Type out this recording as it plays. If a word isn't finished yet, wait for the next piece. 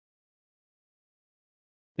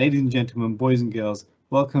Ladies and gentlemen, boys and girls,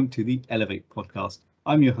 welcome to the Elevate podcast.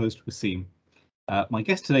 I'm your host, Wasim. My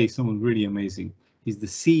guest today is someone really amazing. He's the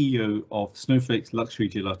CEO of Snowflake's Luxury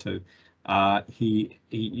Gelato.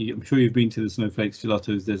 I'm sure you've been to the Snowflake's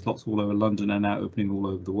Gelatos. There's lots all over London and now opening all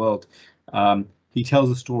over the world. He tells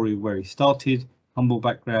a story of where he started, humble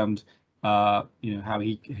background, how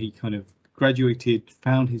he kind of graduated,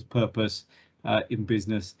 found his purpose in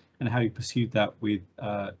business, and how he pursued that with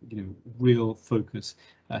real focus.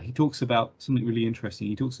 He talks about something really interesting.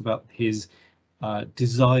 He talks about his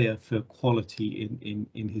desire for quality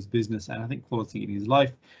in his business, and I think quality in his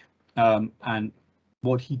life, and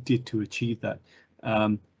what he did to achieve that.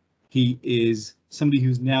 He is somebody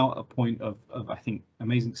who's now at a point of I think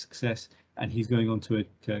amazing success, and he's going on to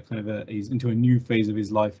he's into a new phase of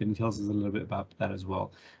his life, and he tells us a little bit about that as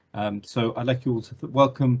well. So I'd like you all to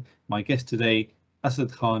welcome my guest today,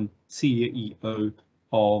 Asad Khan, CEO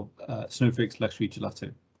of Snowflake's Luxury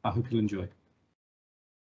Gelato. I hope you'll enjoy.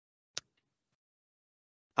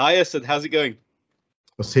 Hi Asad, how's it going?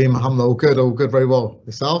 Wasim, all good, very well.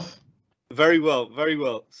 Yourself? Very well, very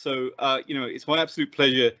well. So, it's my absolute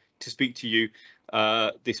pleasure to speak to you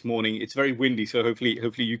this morning. It's very windy, so hopefully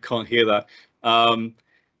you can't hear that.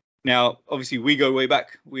 Now, obviously, we go way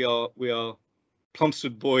back. We are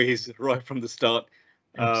Plumstead boys right from the start.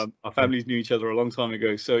 Our families knew each other a long time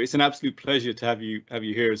ago, so it's an absolute pleasure to have you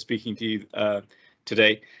here and speaking to you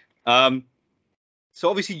today. So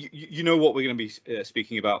obviously, you know what we're going to be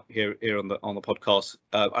speaking about here on the podcast.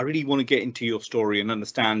 I really want to get into your story and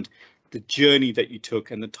understand the journey that you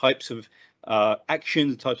took and the types of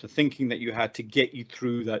actions, the types of thinking that you had to get you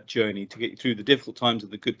through that journey, to get you through the difficult times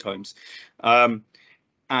and the good times, and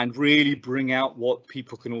really bring out what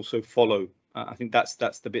people can also follow. I think that's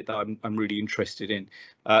the bit that I'm really interested in.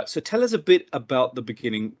 So tell us a bit about the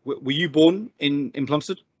beginning. Were you born in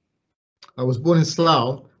Plumstead? I was born in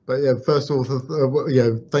Slough, but yeah, first of all,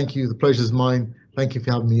 thank you. The pleasure's mine. Thank you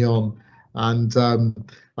for having me on. And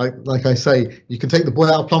like I say, you can take the boy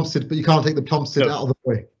out of Plumstead, but you can't take the Plumstead out of the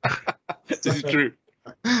boy. This is true.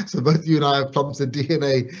 So both you and I have Plumstead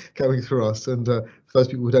DNA going through us. And for those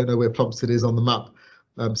people who don't know where Plumstead is on the map,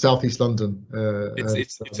 southeast London.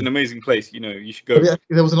 It's an amazing place. You should go. Yeah,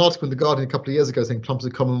 there was an article in the Guardian a couple of years ago saying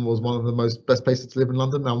Plumstead Common was one of the best places to live in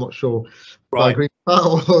London. Now, I'm not sure if I agree with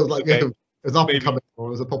that, or like okay. It was up and coming, or it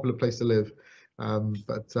was a popular place to live.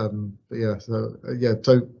 So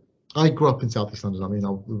I grew up in southeast London. I mean, I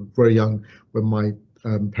was very young when my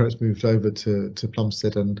parents moved over to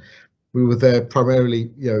Plumstead, and we were there primarily.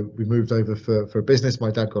 We moved over for a business. My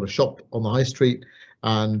dad got a shop on the high street,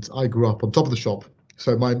 and I grew up on top of the shop.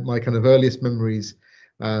 So my kind of earliest memories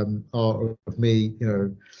are of me,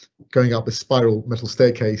 going up a spiral metal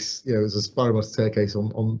staircase. It was a spiral metal staircase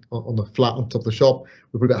on the flat on top of the shop.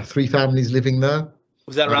 We were about 3 families living there.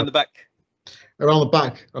 Was that around the back? Around the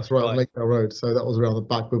back, that's right, on Lakedale Road. So that was around the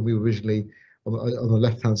back when we were originally on the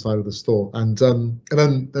left-hand side of the store, and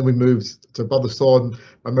then we moved to above the store. And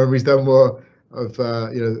my memories then were of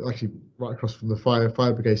actually right across from the fire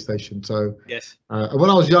brigade station. So yes. And when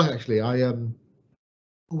I was young, actually, I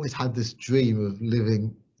always had this dream of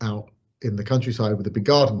living out in the countryside with a big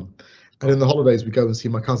garden. And in the holidays, we go and see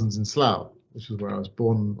my cousins in Slough, which is where I was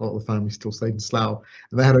born. A lot of the family still stayed in Slough,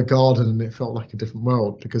 and they had a garden, and it felt like a different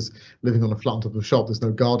world, because living on a flat on top of a shop, there's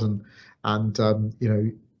no garden, and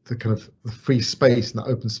the kind of the free space and the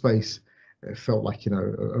open space, it felt like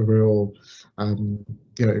a real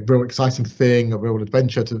real exciting thing, a real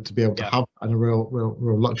adventure to be able to have, and a real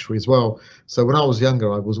luxury as well. So when I was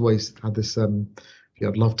younger, I was always had this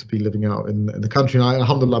I'd love to be living out in the country, and I,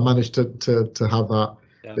 alhamdulillah, managed to have that.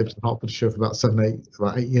 Lived in Hertfordshire for about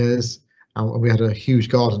 8 years, and we had a huge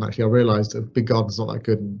garden. Actually, I realised a big garden's not that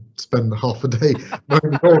good, and spend half a day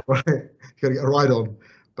mowing the lawn, right? You got to get a ride on.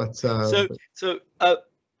 But so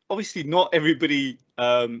obviously, not everybody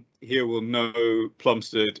here will know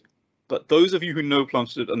Plumstead, but those of you who know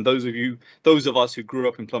Plumstead, and those of us who grew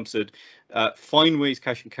up in Plumstead, Fineways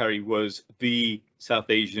Cash and Carry was the South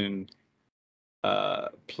Asian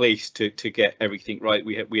place to get everything right.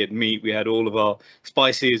 We had meat, we had all of our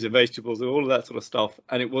spices and vegetables and all of that sort of stuff,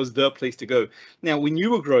 and it was the place to go. Now, when you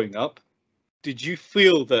were growing up, did you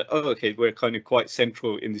feel that, we're kind of quite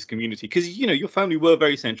central in this community? Because your family were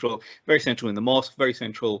very central in the mosque, very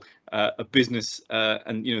central a business,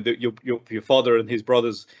 and your father and his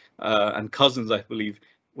brothers and cousins, I believe,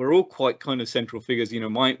 were all quite kind of central figures.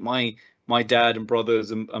 My dad and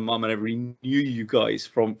brothers and mum and everybody knew you guys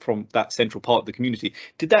from that central part of the community.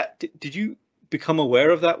 Did you become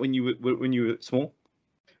aware of that when you were small?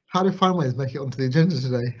 How did Fineways make it onto the agenda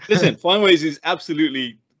today? Listen, Fineways is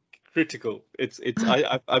absolutely critical.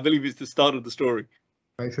 I believe it's the start of the story.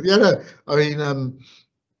 So yeah, no, I mean,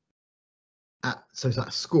 so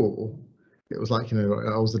at school, it was like,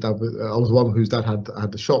 I was the dad. I was the one whose dad had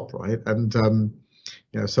the shop, right? And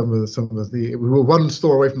some of the we were one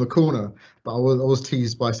store away from the corner, but I was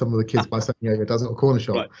teased by some of the kids by saying, yeah, your dad's got a corner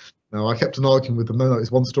shop. Right. No, I kept on arguing with them. No,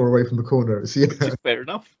 it's one store away from the corner. It's, yeah. Fair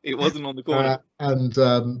enough. It wasn't on the corner.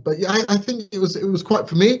 But yeah, I think it was quite,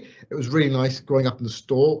 for me, it was really nice growing up in the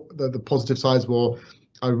store. The positive sides were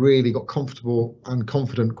I really got comfortable and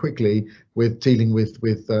confident quickly with dealing with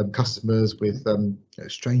customers, with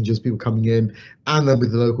strangers, people coming in, and then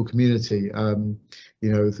with the local community. The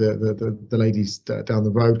ladies down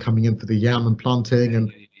the road coming in for the yam and planting,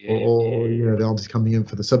 and or the aunties coming in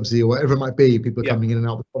for the subsidy or whatever it might be. People are coming in and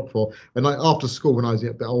out of the shop for. And after school, when I was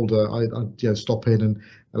a bit older, I'd stop in and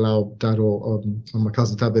allow dad or my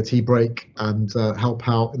cousins to have their tea break and help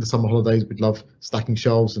out. In the summer holidays, we'd love stacking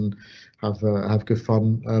shelves and have good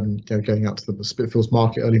fun. Going out to the Spitfields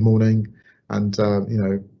market early morning and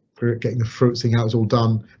getting the fruit, seeing how it's all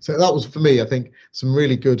done. So that was, for me, I think, some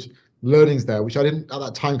really good learnings there, which I didn't at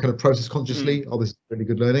that time kind of process consciously. Oh, this is really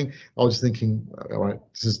good learning. I was just thinking, all right,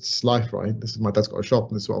 this is life, right? This is, my dad's got a shop,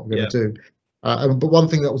 and this is what we're going to do. But one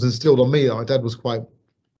thing that was instilled on me that my dad was quite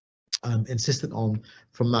insistent on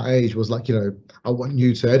from that age was like, I want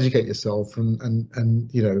you to educate yourself and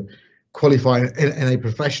qualify in a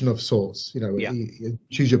profession of sorts.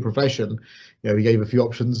 Choose your profession. He gave a few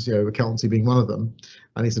options, accountancy being one of them,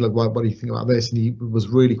 and he said, look, what do you think about this? And he was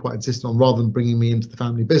really quite insistent on, rather than bringing me into the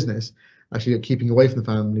family business, actually keeping away from the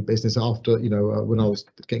family business after, when I was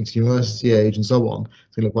getting to university age and so on.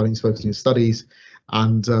 So look, why don't you focus on your studies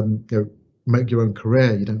and make your own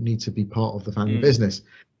career? You don't need to be part of the family business.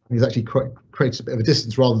 And he's actually creates a bit of a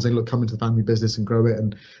distance, rather than saying, look, come into the family business and grow it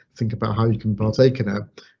and think about how you can partake in it.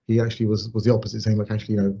 He actually was the opposite, saying, look,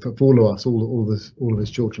 actually, for all of us, all of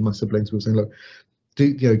his children, my siblings, we were saying, look,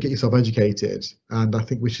 get yourself educated. And I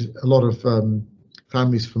think, which is a lot of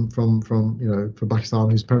families from Pakistan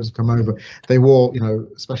whose parents have come over, they were,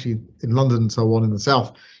 especially in London and so on in the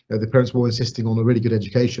south, the parents were insisting on a really good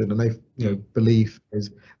education, and they believe is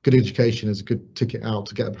good education is a good ticket out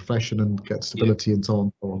to get a profession and get stability and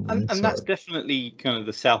so on. And that's definitely kind of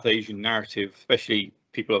the South Asian narrative, especially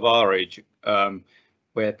people of our age,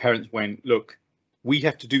 where parents went, look, we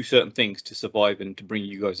have to do certain things to survive and to bring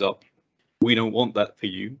you guys up. We don't want that for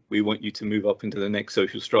you. We want you to move up into the next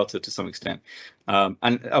social strata to some extent,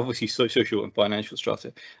 and obviously social and financial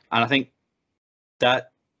strata. And I think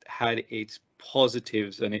that had its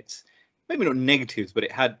positives and its maybe not negatives, but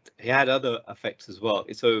it had other effects as well.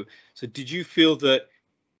 So did you feel that?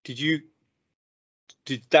 Did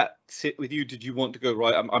that sit with you? Did you want to go,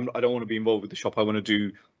 right, I don't want to be involved with the shop, I want to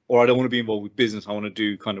do, or I don't want to be involved with business, I want to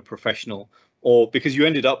do kind of professional, or because you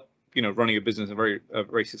ended up running a business, a very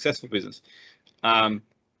successful business. So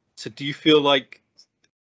do you feel like,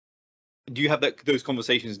 do you have those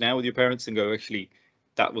conversations now with your parents and go, actually,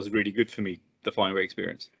 that was really good for me, the Fine Way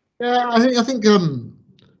experience? Yeah, I think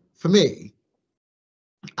for me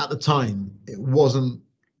at the time, it wasn't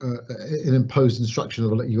an imposed instruction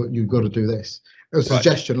of, like, you've got to do this. It was a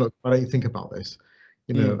suggestion. Look, why don't you think about this?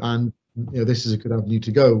 And this is a good avenue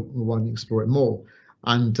to go. Why don't you explore it more?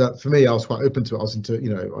 And for me, I was quite open to it. I was into,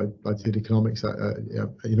 I did economics at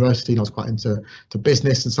university, and I was quite into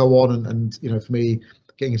business and so on. And for me,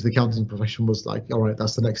 getting into the accounting profession was like, all right,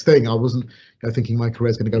 that's the next thing. I wasn't thinking my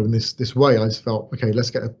career is going to go in this way. I just felt, okay,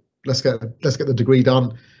 let's get the degree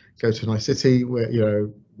done, go to a nice city where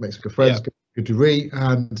make some good friends, good degree,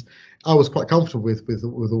 and I was quite comfortable with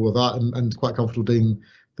all of that, and quite comfortable doing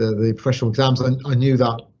the professional exams. And I knew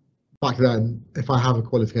that back then, if I have a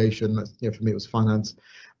qualification, that's, for me it was finance,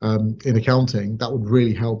 in accounting, that would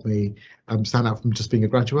really help me stand out from just being a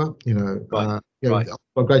graduate. I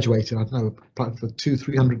graduated, I don't know, applied for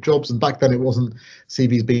 200-300 jobs, and back then it wasn't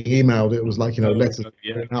CVs being emailed, it was like letters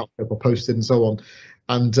out or posted and so on.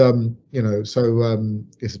 And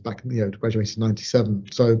this is back, graduated in '97.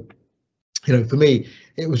 So for me,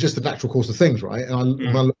 it was just the natural course of things, right? And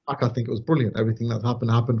when I look back, I think it was brilliant. Everything that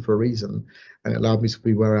happened for a reason, and it allowed me to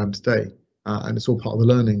be where I am today. And it's all part of the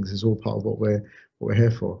learnings. It's all part of what we're here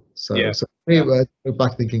for. So I go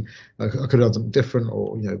back thinking I could have done something different,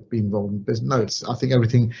 or be involved in business. No, I think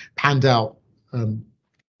everything panned out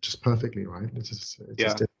just perfectly, right? It's just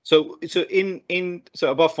so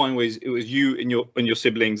above Fine Ways, it was you and your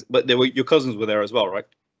siblings, but your cousins were there as well, right?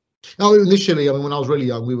 No, initially, I mean, when I was really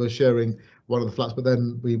young, we were sharing one of the flats, but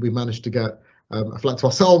then we managed to get a flat to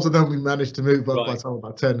ourselves, and then we managed to move by the time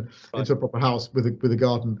about 10 into a proper house with a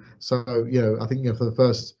garden. So I think for the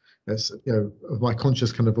first of my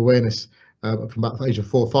conscious kind of awareness from about the age of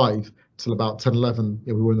 4 or 5 till about 10, 11.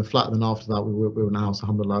 Yeah, we were in the flat, and then after that we were in the house,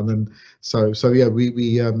 alhamdulillah. And then so yeah, we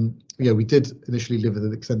did initially live with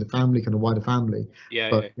an extended family, kind of wider family.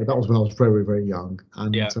 But that was when I was very, very young.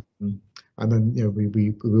 And then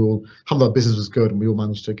we all, alhamdulillah, business was good, and we all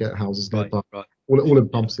managed to get houses nearby, all in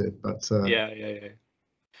Pumpsted. But So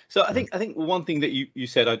I think one thing that you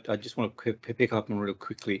said, I just want to pick up on real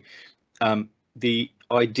quickly. The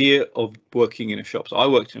idea of working in a shop. So I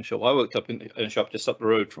worked in a shop. I worked up in a shop just up the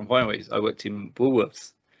road from Highways. I worked in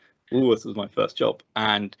Woolworths. Woolworths was my first job.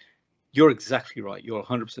 And you're exactly right. You're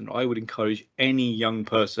 100% right. I would encourage any young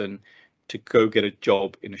person to go get a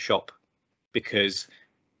job in a shop, because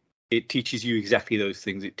it teaches you exactly those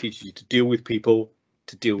things. It teaches you to deal with people,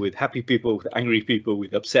 to deal with happy people, with angry people,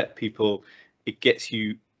 with upset people. It gets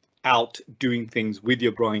you out doing things with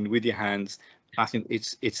your brain, with your hands. I think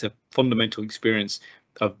it's a fundamental experience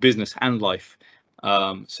of business and life.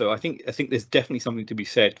 So I think there's definitely something to be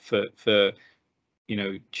said for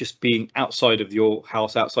just being outside of your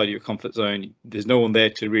house, outside of your comfort zone. There's no one there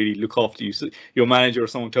to really look after you. So your manager or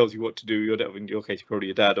someone tells you what to do. Your dad, in your case, probably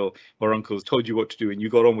your dad or uncles told you what to do, and you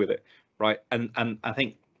got on with it, right? And I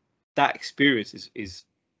think that experience is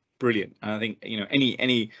brilliant. And I think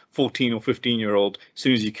any 14 or 15-year-old, as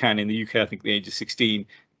soon as you can in the UK, I think the age of 16,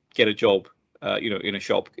 get a job. In a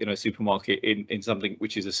shop, in a supermarket, in something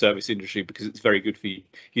which is a service industry, because it's very good for you.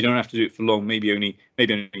 You don't have to do it for long, maybe only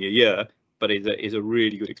a year, but it's a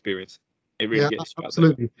really good experience. It really gets you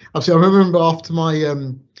absolutely. Absolutely. I remember after my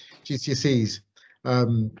GCSEs,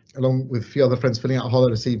 along with a few other friends, filling out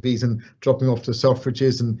holiday CVs and dropping off to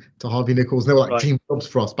Selfridges and to Harvey Nichols. And they were like dream jobs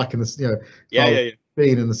for us back in the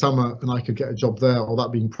being in the summer, and I could get a job there, or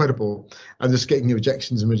that'd be incredible. And just getting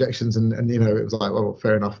rejections, and it was like, well,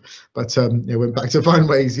 fair enough. But went back to find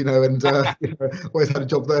ways, and always had a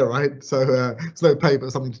job there, right? So it's no pay, but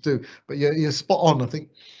something to do. But you're spot on. I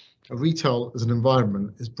think retail as an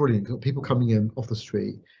environment is brilliant. You've got people coming in off the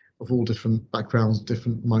street of all different backgrounds,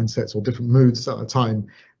 different mindsets, or different moods at a time,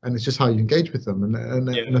 and it's just how you engage with them. And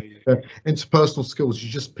interpersonal skills you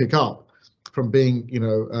just pick up from being, in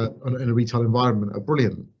a retail environment are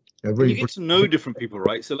brilliant. Really, you get to know different people,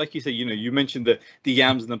 right? So, like you say, you mentioned the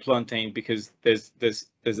yams and the plantain because there's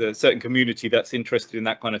a certain community that's interested in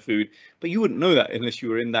that kind of food, but you wouldn't know that unless you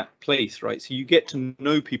were in that place, right? So you get to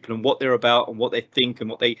know people and what they're about and what they think and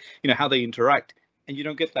what they, how they interact, and you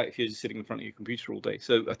don't get that if you're just sitting in front of your computer all day.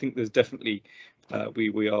 So I think there's definitely,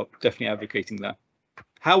 we are definitely advocating that.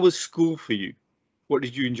 How was school for you? What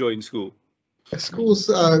did you enjoy in school? School's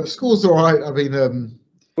all right. I mean,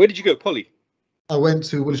 where did you go, Poly? I went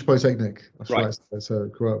to Woolwich Polytechnic. That's right. So I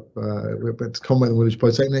grew up. We went to Conway and Woolwich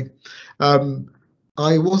Polytechnic.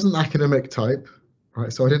 I wasn't an academic type,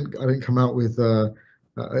 right? So I didn't come out with a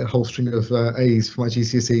whole string of A's for my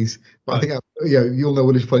GCSEs. But I think you all know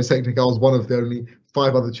Woolwich Polytechnic. I was one of the only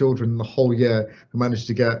 5 other children in the whole year who managed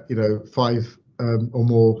to get 5 or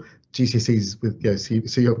more GCSEs with C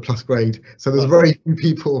plus grade. So there's very few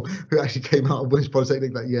people who actually came out of Woolwich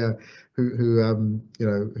Polytechnic that year who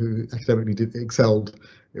academically excelled.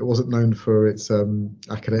 It wasn't known for its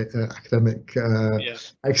academic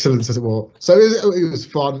excellence, as it were. So it was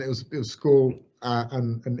fun. It was school,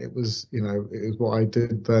 and it was it was what I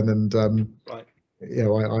did then. And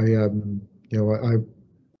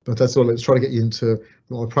but that's all. Let's try to get you into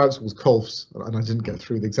my private school's Colfs, and I didn't get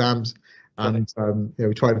through the exams. And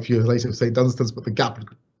we tried a few years later with St Dunstan's, but the gap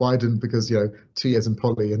widened because 2 years in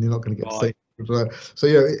poly, and you're not going to get the same.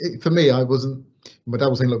 So for me, I wasn't. My dad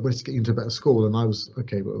was saying, "Look, let's get you into a better school," and I was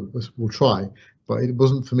okay. We'll try, but it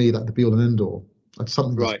wasn't for me that the be all and end all. That's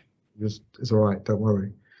something just is all right. Don't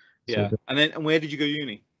worry. Yeah. So, and where did you go to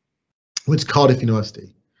uni? I went to Cardiff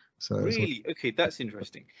University. So really, okay, that's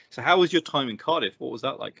interesting. So how was your time in Cardiff? What was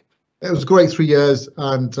that like? It was a great 3 years,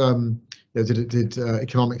 and did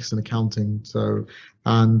economics and accounting. So,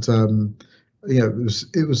 and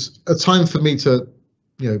it was a time for me to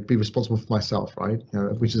be responsible for myself, right?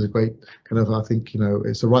 Which is a great kind of, I think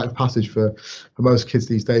it's a rite of passage for most kids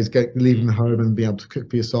these days, leaving the home and being able to cook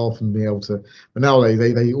for yourself and being able to. But now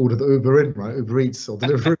they order the Uber in, right? Uber Eats or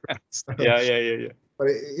Deliveroo. So, yeah.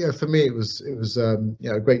 But for me, it was a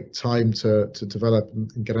great time to develop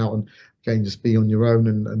and get out and again just be on your own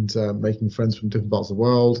and making friends from different parts of the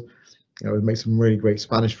world. We made some really great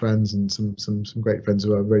Spanish friends and some great friends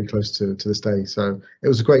who are very close to this day. So it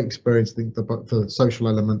was a great experience. I think the social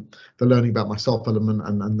element, the learning about myself element,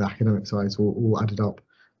 and the academic sides all added up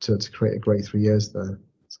to create a great 3 years there.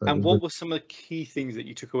 So and what were some of the key things that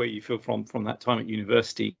you took away, you feel, from that time at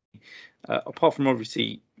university, apart from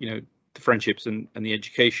obviously the friendships and the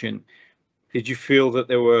education? Did you feel that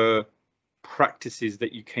there were practices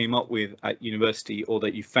that you came up with at university or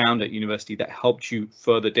that you found at university that helped you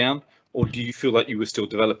further down, or do you feel like you were still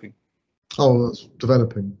developing? Oh, that's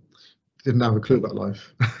developing. Didn't have a clue about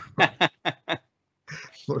life.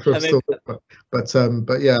 Not sure if still,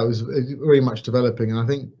 but yeah, it was very much developing, and I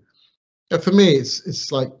think for me,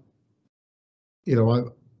 it's like, you know,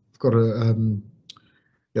 I've got a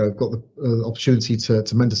I've got the opportunity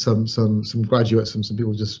to mentor some graduates, some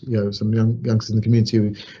people, just some youngsters in the community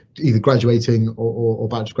who either graduating or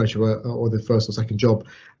about to graduate or their first or second job,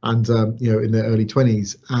 and in their early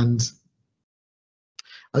 20s, and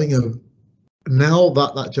I think now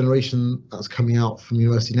that generation that's coming out from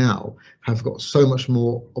university now have got so much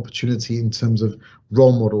more opportunity in terms of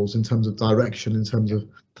role models, in terms of direction, in terms of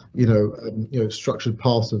structured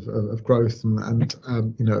paths of growth, and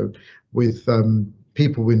with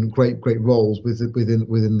people in great wroles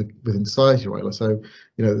within society, right? So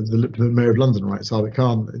the Mayor of London, right, Asad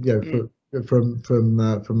Khan, from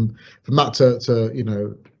that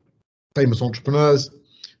to famous entrepreneurs,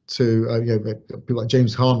 to people like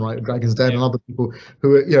James Khan, right, Dragon's Den, and other people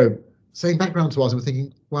who are same background to us, and we're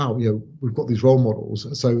thinking, wow, we've got these role models.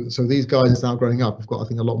 So these guys now growing up have got, I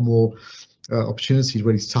think, a lot more opportunities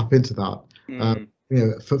really to tap into that.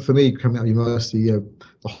 For me, coming out of university, the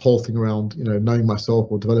whole thing around knowing myself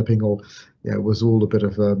or developing or was all a bit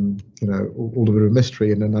of all a bit of a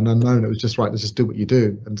mystery and an unknown. It was just, right, let's just do what you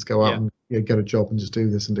do and just go out and get a job and just do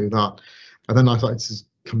this and do that. And then I started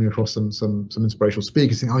coming across some inspirational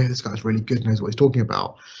speakers, saying, oh yeah, this guy's really good, knows what he's talking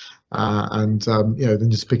about. Then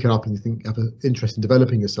just pick it up and you think, have an interest in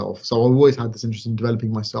developing yourself. So I've always had this interest in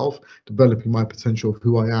developing myself, developing my potential of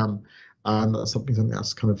who I am. And that's something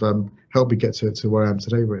that's kind of helped me get to where I am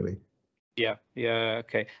today, really. Yeah,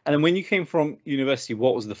 okay. And then when you came from university,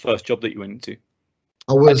 what was the first job that you went into?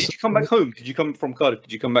 Did you come back home? Did you come from Cardiff?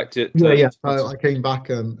 Did you come back to yeah. I came back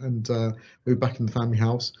and moved back in the family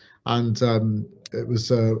house, and it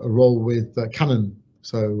was a role with Canon.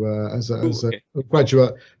 So as a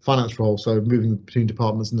graduate finance role, so moving between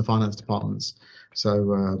departments in the finance departments.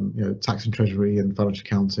 So tax and treasury and financial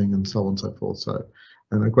accounting and so on and so forth. So.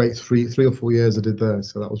 And a great three or 4 years I did there,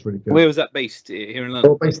 so that was really good. Where was that based? Here in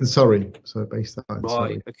London? Oh, based in Surrey, so based out in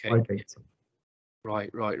Surrey. Okay. Right.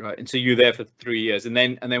 And so you were there for 3 years, and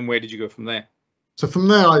then where did you go from there? So from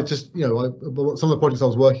there, I just some of the projects I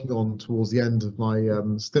was working on towards the end of my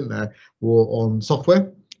stint there were on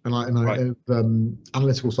software and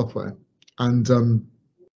analytical software, and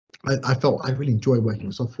I felt I really enjoy working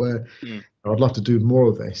with software. I'd love to do more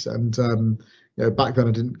of this, and back then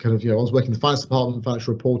I didn't I was working in the finance department,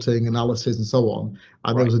 financial reporting, analysis, and so on.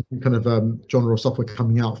 And there was a kind of genre of software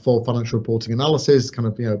coming out for financial reporting analysis, kind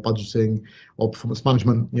of budgeting or performance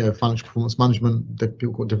management, financial performance management.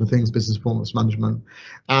 People call it different things, business performance management.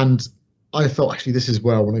 And I felt actually this is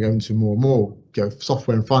where I want to go into more and more,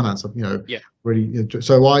 software and finance. Really.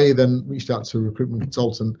 So I then reached out to a recruitment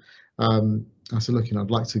consultant. I said, look, I'd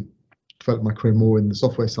like to develop my career more in the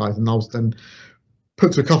software side, and I was then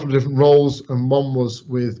put to a couple of different roles, and one was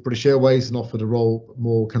with British Airways and offered a role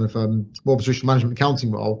more kind of more of a traditional management accounting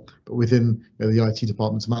role, but within the IT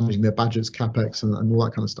departments, managing their budgets, capex, and all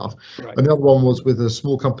that kind of stuff. And the other one was with a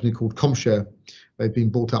small company called ComShare. They've been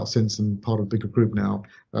bought out since and part of a bigger group now,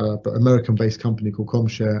 but American-based company called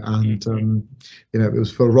ComShare, and it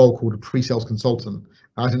was for a role called a pre-sales consultant.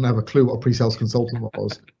 I didn't have a clue what a pre-sales consultant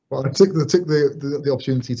was. Well, I took the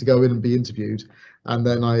opportunity to go in and be interviewed, and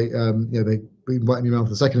then they invited me around for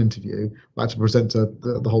the second interview. I had to present to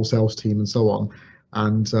the whole sales team and so on,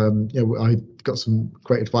 and I got some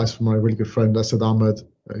great advice from my really good friend Asad Ahmed,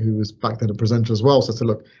 who was back then a presenter as well. So I said,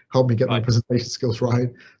 look, help me get my presentation skills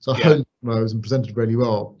right. So I honed those and presented really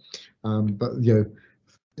well. But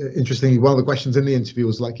interestingly, one of the questions in the interview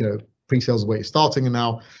was like, pre-sales is where you're starting, and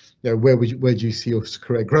now, where do you see your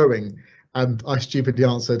career growing? And I stupidly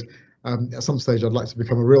answered, at some stage I'd like to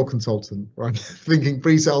become a real consultant, right? Thinking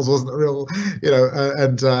pre-sales wasn't a real,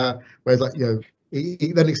 whereas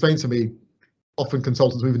he then explained to me, often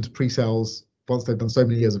consultants move into pre-sales once they've done so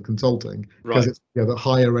many years of consulting, because it's the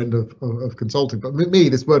higher end of consulting. But with me,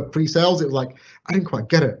 this word pre-sales, it was like, I didn't quite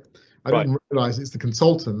get it. I didn't realize it's the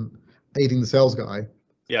consultant aiding the sales guy.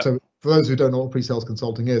 So for those who don't know what pre-sales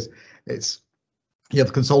consulting is, it's the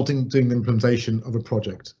consulting doing the implementation of a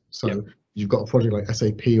project. So you've got a project like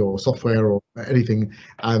SAP or software or anything,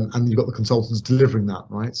 and you've got the consultants delivering that,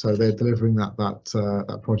 right? So they're delivering that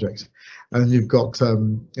project, and you've got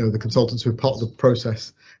the consultants who are part of the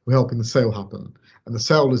process who are helping the sale happen. And the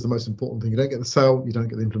sale is the most important thing. You don't get the sale, you don't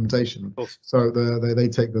get the implementation. So they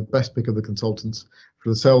take the best pick of the consultants for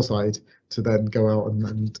the sales side to then go out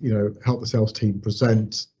and help the sales team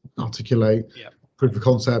present, articulate, proof of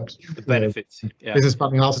concept, the benefits, business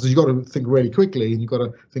planning analysis. You've got to think really quickly, and you've got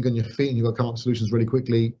to think on your feet, and you've got to come up with solutions really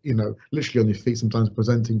quickly. Literally on your feet, sometimes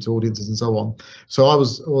presenting to audiences and so on. So I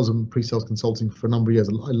was in pre-sales consulting for a number of years.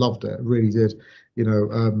 I loved it, really did.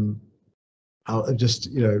 I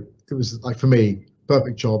just it was like, for me,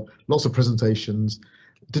 perfect job. Lots of presentations.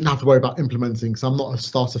 Didn't have to worry about implementing, because I'm not a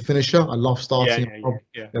starter finisher. I love starting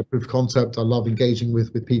proof of concept. I love engaging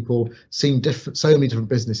with people, seeing so many different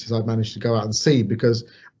businesses I've managed to go out and see, because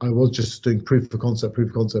I was just doing proof of concept,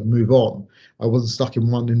 move on. I wasn't stuck in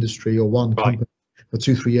one industry or one company for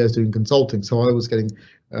 2-3 years doing consulting. So I was getting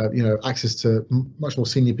access to much more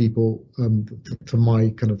senior people for my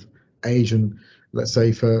kind of age, and let's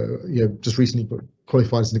say for just recently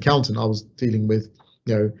qualified as an accountant, I was dealing with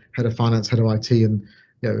head of finance, head of IT, and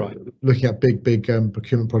looking at big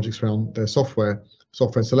procurement projects around their software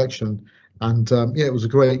selection. And it was a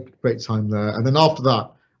great time there. And then after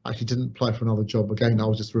that, I actually didn't apply for another job again. I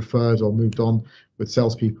was just referred or moved on with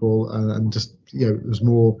salespeople, and just it was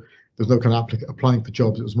more, there's no kind of applying for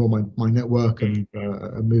jobs. It was more my network and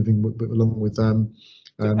moving along with them.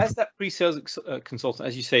 So as that pre-sales consultant,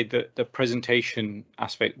 as you say, the presentation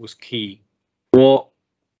aspect was key.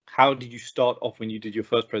 How did you start off when you did your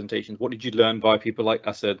first presentations? What did you learn by people like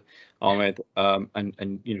Asad, Ahmed,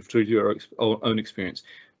 and through your own experience?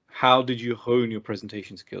 How did you hone your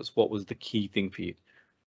presentation skills? What was the key thing for you?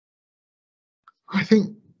 I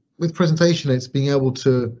think with presentation, it's being able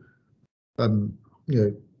to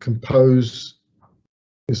compose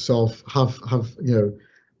yourself, have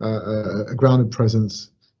a grounded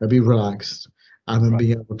presence, be relaxed, and then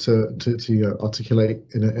being able to articulate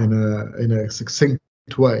in a succinct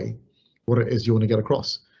way what it is you want to get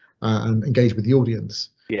across, and engage with the audience.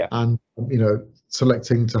 And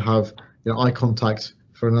selecting to have eye contact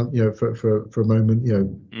for a moment,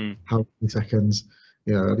 how many seconds,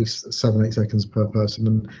 at least 7-8 seconds per person,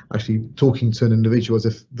 and actually talking to an individual as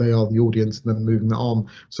if they are the audience, and then moving that on,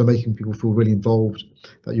 so making people feel really involved,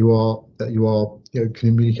 that you are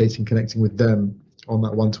communicating, connecting with them on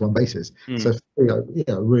that one-to-one basis. So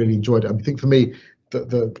really enjoyed it. I think for me,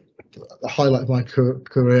 the highlight of my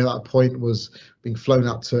career at that point was being flown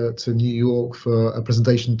out to New York for a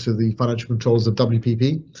presentation to the financial controllers of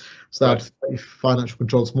WPP. So that financial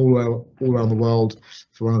controllers from all around the world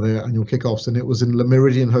for one of their annual kickoffs, and it was in Le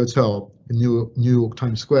Méridien Hotel in New York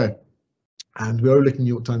Times Square. And we were overlooking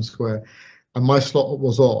New York Times Square, and my slot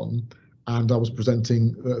was on, and I was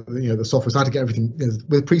presenting the software. So I had to get everything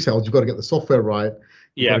with pre-sales. You've got to get the software right.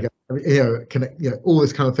 Connect, all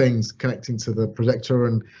this kind of things, connecting to the projector,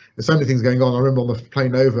 and there's so many things going on. I remember on the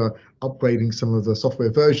plane over upgrading some of the software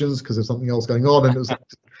versions because there's something else going on, and it was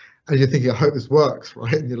and you're thinking, I hope this works,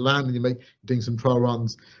 right? And you land and you're doing some trial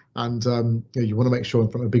runs, and you want to make sure in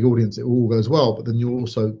front of a big audience it all goes well, but then you're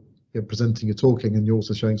also presenting, you're talking, and you're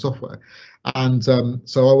also showing software. And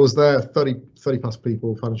so I was there, 30 plus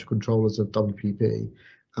people, financial controllers of WPP,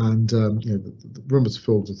 and the room was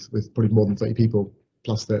filled with probably more than 30 people,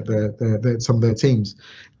 plus their some of their teams.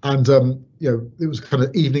 And it was kind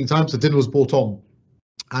of evening time, so dinner was brought on,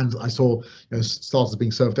 and I saw starters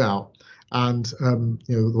being served out. And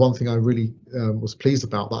the one thing I really was pleased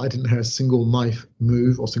about, that I didn't hear a single knife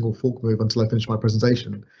move or single fork move until I finished my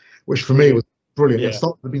presentation, which for me was brilliant. The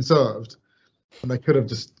starters had been served, and they could have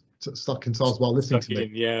just stuck in silence while listening to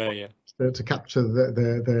me. To capture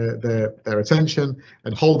their attention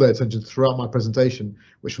and hold their attention throughout my presentation,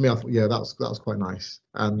 which for me, I thought, that was quite nice.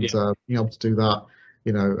 And being able to do that,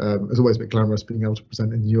 it's always a bit glamorous being able to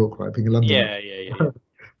present in New York, right? Being in London.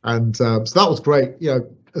 And so that was great.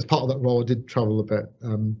 As part of that role, I did travel a bit,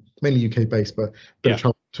 mainly UK based, but a bit of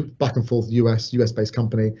travel back and forth, US based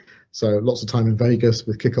company. So lots of time in Vegas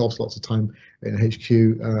with kickoffs, lots of time in HQ,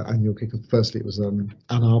 annual kickoff. Firstly, it was Ann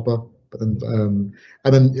Arbor. But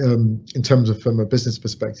then, in terms of from a business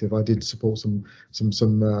perspective, I did support some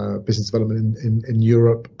business development in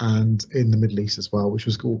Europe and in the Middle East as well, which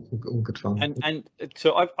was all good fun. And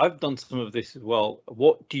so I've done some of this as well.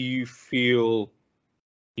 What do you feel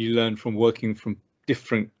you learn from working from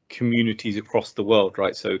different communities across the world,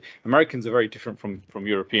 right? So Americans are very different from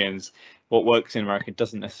Europeans. What works in America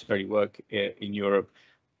doesn't necessarily work in Europe.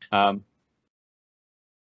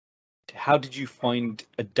 How did you find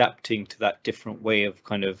adapting to that different way of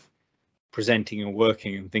kind of presenting and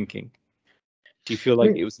working and thinking? Do you feel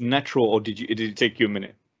like it was natural, or did it take you a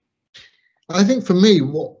minute? I think for me,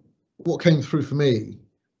 what came through for me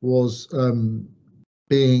was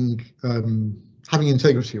being having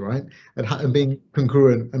integrity, right, and being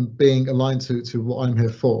congruent and being aligned to what I'm here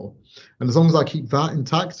for. And as long as I keep that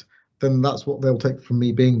intact, then that's what they'll take from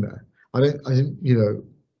me being there. I didn't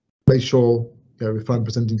make sure. If I'm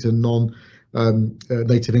presenting to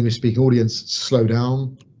native English speaking audience, slow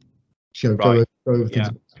down, Right. go over things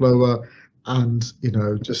a bit slower, and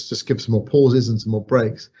just give some more pauses and some more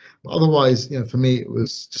breaks. But otherwise, for me, it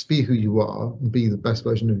was just be who you are and be the best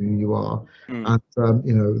version of who you are, and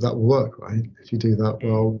that will work, right? If you do that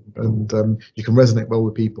well, and you can resonate well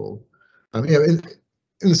with people.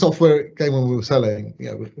 In the software game when we were selling,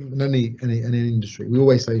 in any industry, we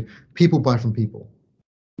always say people buy from people.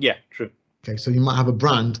 Yeah, true. Okay, so you might have a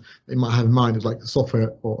brand that you might have in mind of like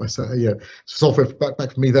software, or software.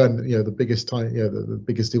 Back for me then, the biggest time, the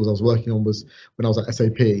biggest deals I was working on was when I was at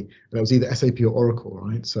SAP, and it was either SAP or Oracle,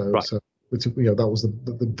 right? So that was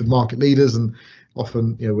the market leaders, and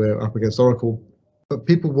often we're up against Oracle, but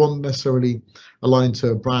people weren't necessarily aligned to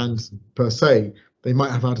a brand per se. They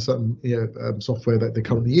might have had a certain software that they're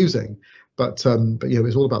currently using, but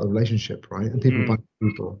it's all about the relationship, right? And people buy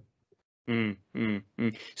people.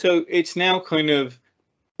 So it's now kind of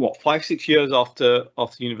what, 5-6 years after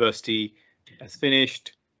university has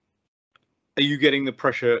finished. Are you getting the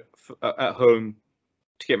pressure at home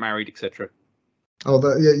to get married, etc.? Oh,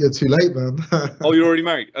 you're too late, man. Oh, you're already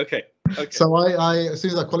married. Okay. So I as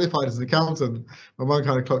soon as I qualified as an accountant, my mum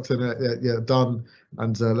kind of clocked in, done,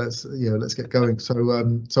 and let's get going.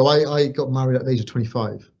 So I got married at the age of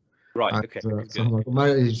 25. Right. And, okay. so I got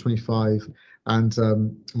married at the age of 25, and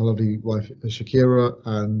my lovely wife Shakira,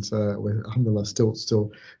 and we're alhamdulillah still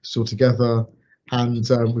together, and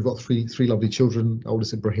we've got three lovely children.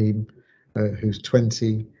 Oldest Ibrahim, who's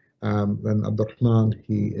 20. Then Abdurrahman,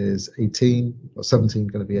 he is 18 or 17,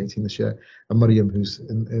 going to be 18 this year, and Maryam, who's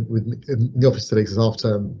in the office today because it's half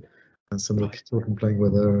term, and some of the children playing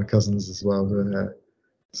with her cousins as well who are here.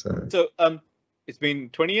 So it's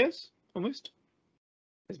been 20 years almost.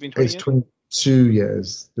 It's been 22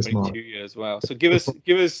 years this month. 22 years. Wow. So give us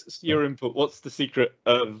your input. What's the secret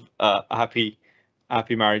of a happy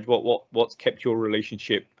marriage? What's kept your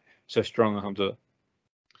relationship so strong, Alhamdulillah?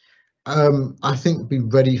 I think be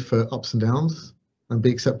ready for ups and downs, and be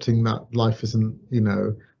accepting that life isn't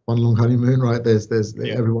one long honeymoon, right?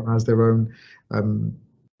 Everyone has their own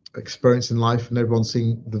experience in life, and everyone's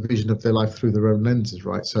seeing the vision of their life through their own lenses,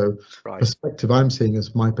 right? So perspective I'm seeing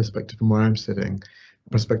is my perspective from where I'm sitting,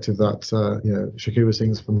 perspective that Shakira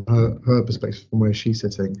sees from her perspective from where she's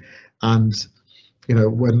sitting, and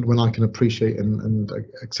when I can appreciate and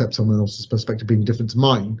accept someone else's perspective being different to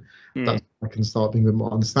mine, that I can start being a bit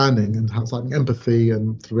more understanding and have like empathy,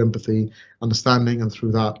 and through empathy, understanding, and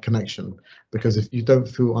through that connection. Because if you don't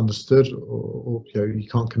feel understood, or you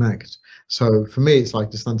can't connect. So for me, it's like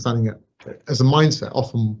just understanding it as a mindset.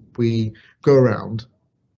 Often we go around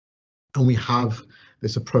and we have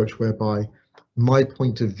this approach whereby my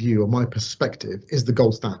point of view or my perspective is the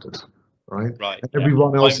gold standard, right? Right. And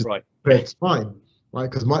everyone else is prepared to mine, right?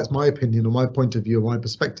 Because it's my opinion or my point of view or my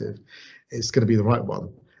perspective, it's going to be the right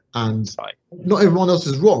one. And not everyone else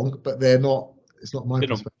is wrong, but they're not. It's not my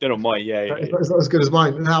perspective. They're not mine. It's not as good as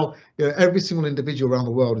mine. Now, every single individual around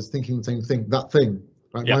the world is thinking the same thing. That thing,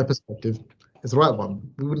 right? My perspective is the right one.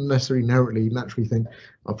 We wouldn't necessarily naturally think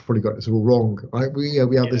I've probably got this all wrong, right? We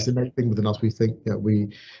have this innate thing within us. We think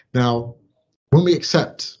now when we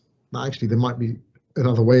accept that actually there might be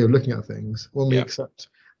another way of looking at things. When we accept,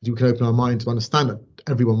 we can open our mind to understand that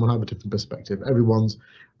everyone will have a different perspective. Everyone's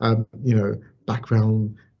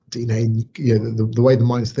background, DNA, the way the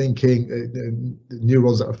mind's thinking, the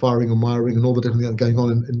neurons that are firing and wiring, and all the different things going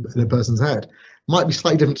on in a person's head might be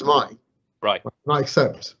slightly different to mine. Right. And I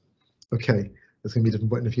accept, okay, there's going to be a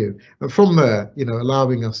different point of view. And from there,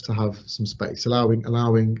 allowing us to have some space, allowing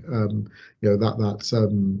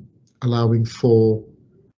allowing for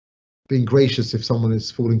being gracious if someone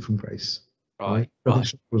is falling from grace. Right. I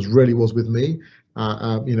think was with me.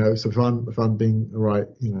 So if I'm being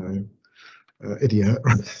idiot,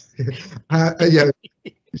 having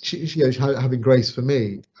grace for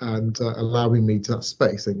me and allowing me to that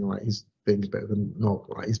space, saying, right, he's being a bit of a knob,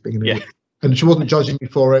 right? He's being an idiot. And she wasn't judging me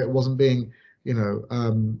for it. It wasn't being,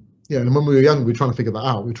 and when we were young, we were trying to figure that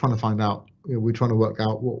out. We were trying to find out, we were trying to work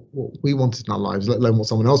out what we wanted in our lives, let alone what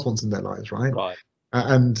someone else wants in their lives, right?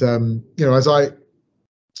 And as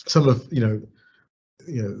some of the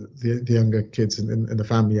younger kids in the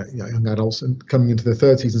family, young adults and coming into their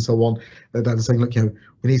 30s and so on, they're saying, look,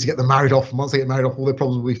 we need to get them married off. And once they get married off, all their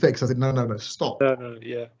problems will be fixed. I said, no, stop.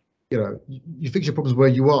 You fix your problems where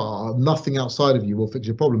you are. Nothing outside of you will fix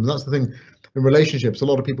your problems. And that's the thing in relationships. A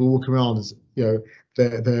lot of people walk around as they're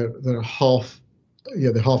half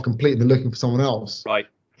complete, and they're looking for someone else to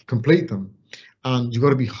complete them. And you've got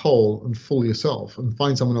to be whole and full yourself, and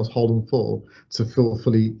find someone else whole and full to feel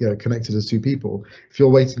fully connected as two people. If you're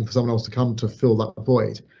waiting for someone else to come to fill that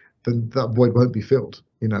void, then that void won't be filled.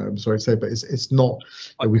 You know, I'm sorry to say, but it's not.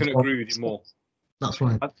 I couldn't agree with you more. That's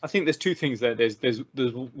right. I think there's two things there. There's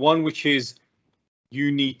one which is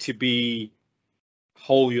you need to be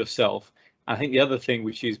whole yourself. I think the other thing,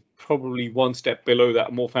 which is probably one step below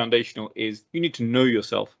that, more foundational, is you need to know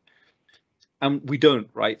yourself. And we don't,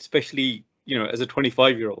 right? Especially, you know, as a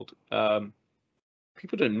 25-year-old,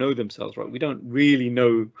 people don't know themselves, right? We don't really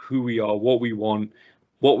know who we are, what we want,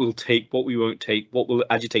 what we'll take, what we won't take, what will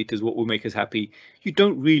agitate us, what will make us happy. You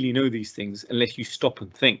don't really know these things unless you stop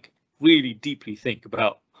and think, really deeply think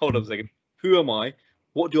about, hold on a second, who am I?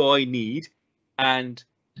 What do I need? And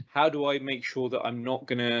how do I make sure that I'm not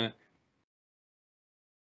going to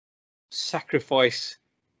sacrifice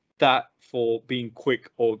that for being quick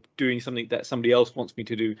or doing something that somebody else wants me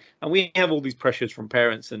to do? And we have all these pressures from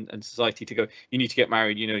parents and society to go, you need to get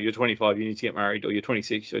married, you know, you're 25, you need to get married, or you're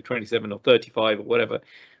 26, or 27, or 35, or whatever.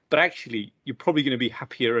 But actually, you're probably going to be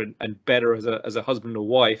happier and better as a husband or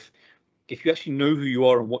wife if you actually know who you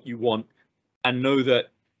are and what you want, and know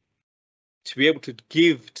that to be able to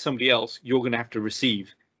give to somebody else, you're going to have to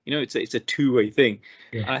receive. You know, it's a two-way thing.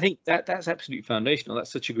 Yeah. And I think that's absolutely foundational.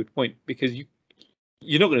 That's such a good point, because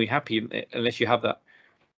you're not going to be happy unless you have that.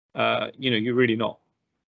 You know, you're really not.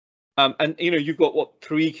 And you know, you've got what,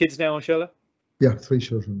 3 kids now, Ashela? Yeah, 3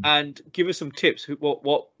 children. And give us some tips.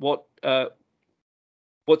 What's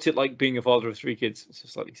it like being a father of 3 kids? It's a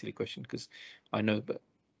slightly silly question because I know, but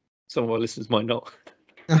some of our listeners might not.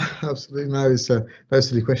 Absolutely, no, it's a no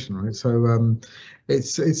silly question, right? So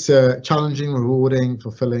it's challenging, rewarding,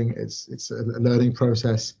 fulfilling. It's a learning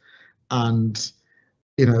process, and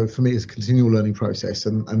you know, for me, it's a continual learning process.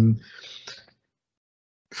 And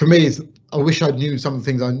for me, I wish I knew some of the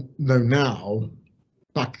things I know now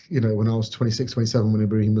back, you know, when I was 26, 27, when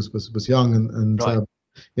Ibrahim was young, and Right.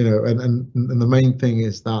 you know, and the main thing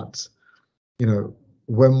is that, you know,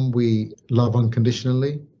 when we love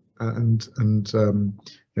unconditionally, and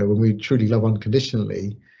you know, when we truly love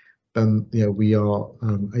unconditionally, then you know, we are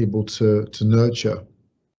able to nurture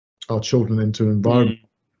our children into an environment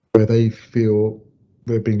where they feel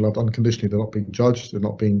they're being loved unconditionally. They're not being judged. They're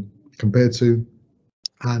not being compared to,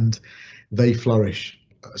 and they flourish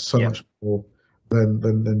so much more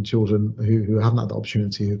than children who haven't had the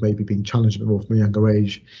opportunity, who've maybe been challenged a bit more from a younger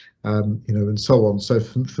age, you know, and so on. So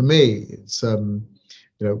for me, it's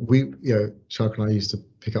you know, Shark and I used to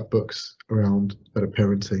pick up books around better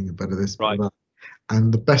parenting and better this, better that.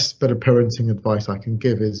 And the best better parenting advice I can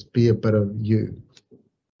give is be a better you.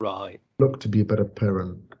 Right. Look to be a better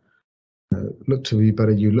parent. Look to be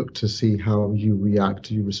better you. Look to see how you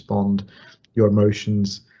react, you respond, your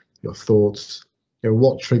emotions, your thoughts. You know,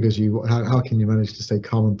 what triggers you? How can you manage to stay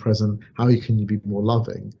calm and present? How can you be more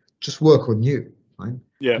loving? Just work on you, right?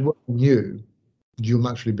 Yeah. Work on you. You'll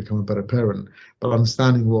naturally become a better parent. But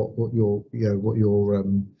understanding what your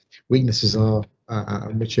weaknesses are,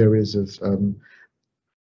 and which areas of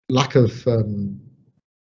lack of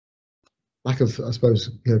I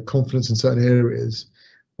suppose, you know, confidence in certain areas,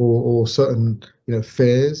 or certain, you know,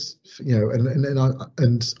 fears, you know,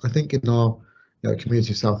 and I think in our, you know,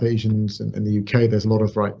 community of South Asians in the UK, there's a lot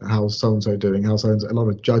of, right, how's so and so doing, how's so and so, a lot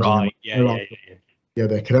of judging. Right. Yeah,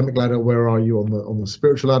 the academic ladder, where are you on the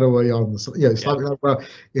spiritual ladder, where are you on the, you know, Islamic ladder,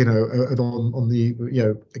 you know, and on the, you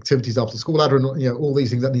know, activities after school ladder, and, you know, all these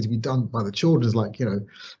things that need to be done by the children is like, you know,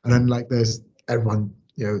 and then like there's everyone,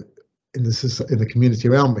 you know, in the community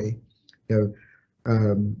around me, you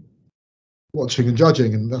know, watching and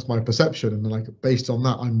judging, and that's my perception, and like based on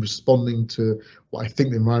that, I'm responding to what I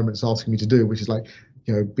think the environment's asking me to do, which is like,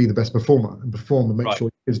 you know, be the best performer and perform and make sure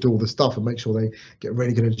kids do all this stuff and make sure they get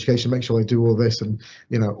really good education, make sure they do all this, and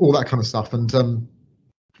you know, all that kind of stuff. And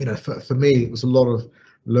you know, for me, it was a lot of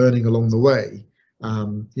learning along the way.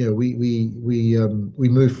 You know, we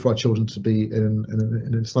moved for our children to be in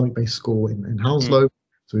an Islamic-based school in Hounslow.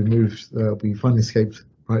 So we moved. We finally escaped.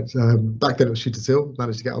 Right. Back then it was Shooters Hill.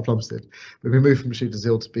 Managed to get out of Plumstead, but we moved from Shooters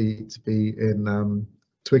Hill to be in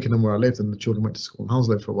Twickenham, where I lived, and the children went to school in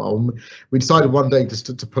Hounslow for a while. And we decided one day just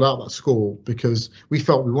to pull out that school, because we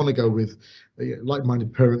felt we want to go with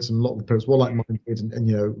like-minded parents, and a lot of the parents were like-minded and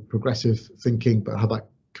you know, progressive thinking, but have that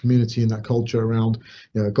community and that culture around,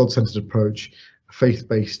 you know, a God-centered approach, a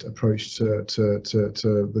faith-based approach to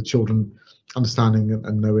the children, understanding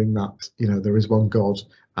and knowing that, you know, there is one God.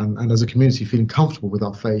 And as a community, feeling comfortable with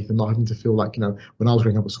our faith and not having to feel like, you know, when I was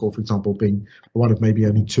growing up at school, for example, being one of maybe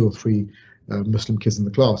only 2 or 3 Muslim kids in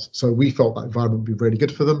the class. So we felt that environment would be really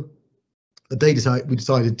good for them. The day we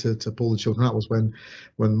decided to pull the children out was when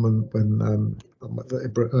Abdurrahman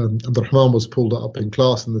was pulled up in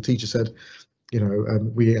class, and the teacher said, you know,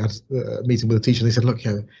 we had a meeting with the teacher, and they said, look,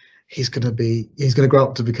 you know, he's going to grow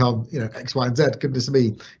up to become, X, Y, and Z. Goodness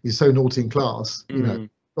me, he's so naughty in class.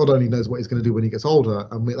 God only knows what he's going to do when he gets older.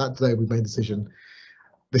 And that day we made the decision,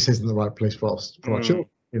 this isn't the right place for us, for our children.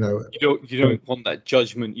 You don't want that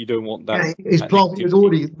judgment. You don't want that. His plan, he was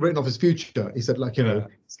already written off his future. He said, like, God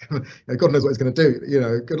knows what he's going to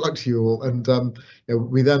do. Good luck to you all. And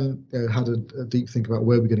we then had a deep think about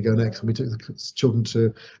where we're going to go next. And we took the children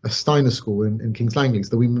to a Steiner school in Kings Langley.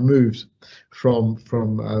 So we moved from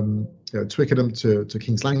Twickenham to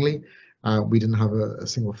Kings Langley. We didn't have a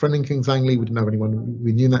single friend in Kings Langley. We didn't have anyone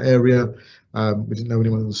we knew in that area. We didn't know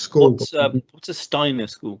anyone in the school. What's a Steiner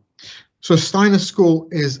school? So Steiner School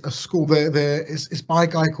is a school it's by a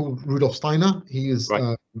guy called Rudolf Steiner. He is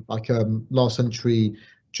like a last century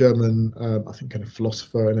German, I think, kind of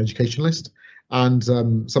philosopher and educationalist. And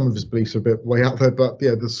some of his beliefs are a bit way out there, but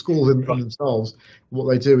yeah, the schools in themselves, what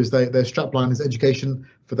they do is their strapline is education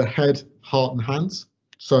for the head, heart, and hands.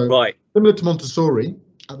 So similar to Montessori,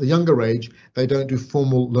 at the younger age, they don't do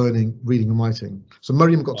formal learning, reading and writing. So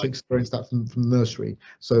Miriam got to experience that from nursery.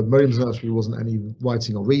 So Miriam's nursery wasn't any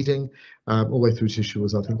writing or reading, all the way through to she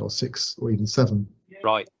was, I think, 6 or even 7.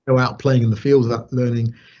 Right. Go out playing in the fields, that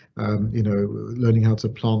learning, learning how to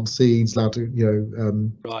plant seeds, how to,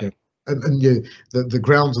 the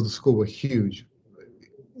grounds of the school were huge.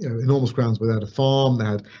 Enormous grounds where they had a farm, they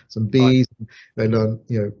had some bees, they learned,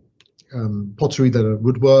 pottery, they learned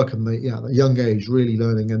woodwork, and at a young age really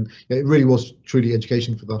learning, and it really was truly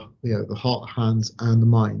education for the heart, hands, and the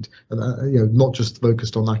mind, and not just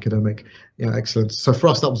focused on academic excellence. So for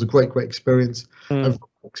us, that was a great experience. And from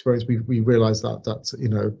that experience, we realised that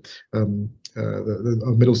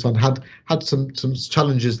our middle son had some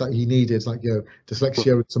challenges that he needed, like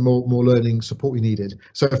dyslexia and some more learning support he needed.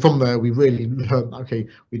 So from there, we really learned, okay,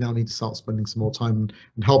 we now need to start spending some more time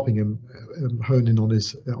and helping him hone in on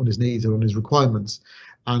his needs and on his requirements.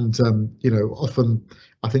 And often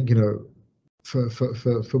I think for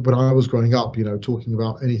when I was growing up, talking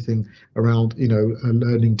about anything around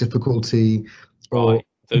learning difficulty or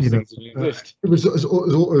those things exist. It was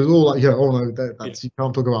all like, oh no, that's you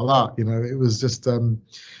can't talk about that. It was just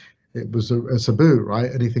it was a taboo, right?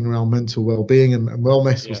 Anything around mental well-being and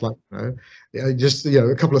wellness was like, just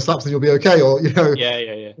a couple of slaps and you'll be okay, or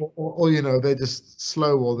or they're just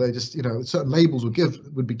slow, or they just certain labels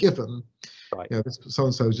would be given. Right. So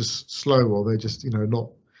and so is just slow, or they're just not,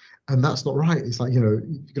 and that's not right. It's like you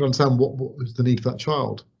can understand what was the need for that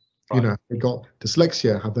child. Right. Have they got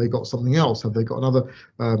dyslexia? Have they got something else? Have they got another?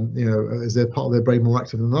 Is there part of their brain more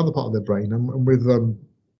active than another part of their brain? And with Rahman,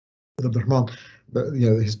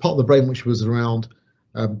 his part of the brain which was around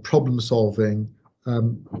problem solving,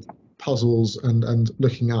 puzzles, and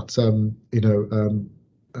looking at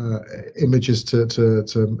images to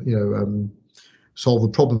solve the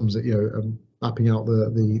problems, mapping out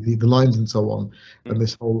the lines and so on, and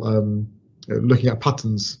this whole looking at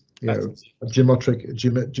patterns. Geometric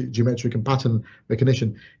and pattern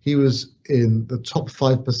recognition. He was in the top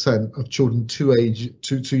 5% of children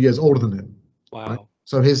 2 years older than him. Wow. Right?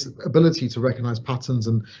 So his ability to recognize patterns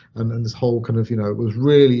and this whole kind of was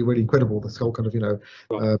really, really incredible. This whole kind of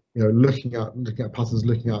looking at patterns,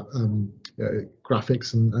 looking at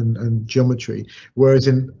graphics and geometry. Whereas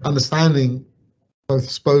in understanding both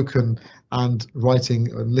spoken and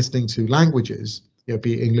writing and listening to languages,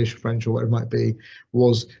 be it English, French, or whatever it might be,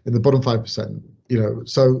 was in the bottom 5%.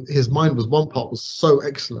 So his mind was, one part was so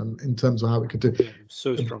excellent in terms of how it could do.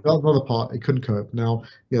 So strong. The other part, it couldn't cope. Now,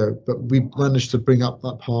 but we managed to bring up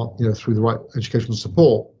that part, through the right educational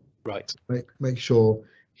support, right, to make sure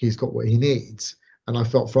he's got what he needs. And I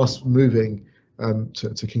felt for us moving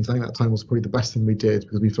to Kings Langley at that time was probably the best thing we did,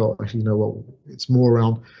 because we felt actually, it's more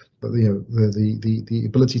around the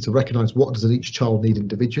ability to recognise what does each child need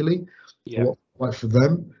individually. Yeah. What's right for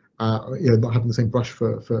them, not having the same brush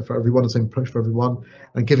for everyone, the same approach for everyone,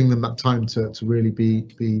 and giving them that time to really be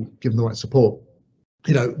given the right support.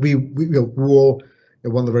 We were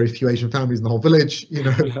one of the very few Asian families in the whole village.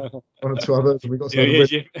 One or two others, and we got some the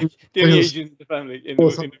only Asian in the family in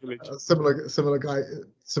the village. A similar guy,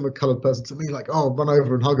 similar coloured person to me, like, oh, run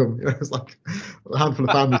over and hug him. It's like a handful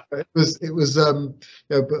of families. It was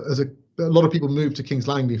but as a lot of people moved to Kings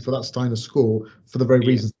Langley for that Steiner school for the very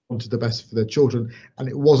reasons they wanted the best for their children, and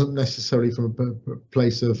it wasn't necessarily from a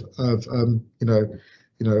place of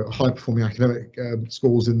high performing academic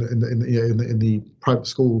schools in the private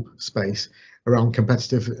school space around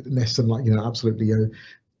competitiveness and absolutely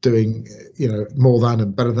doing more than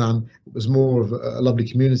and better than. It was more of a lovely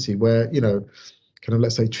community where kind of,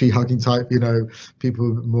 let's say, tree hugging type,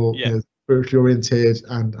 people more spiritually oriented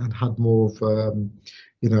and had more of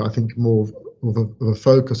I think more of a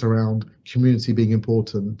focus around community being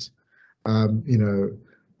important, you know,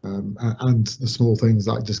 and the small things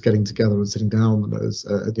like just getting together and sitting down, as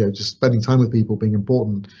you know, just spending time with people being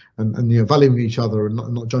important, and you know, valuing each other and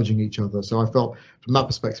not judging each other. So I felt from that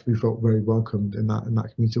perspective we felt very welcomed in that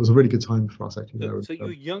community. It was a really good time for us actually there. So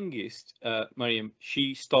your youngest, Mariam,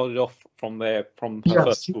 she started off from there from her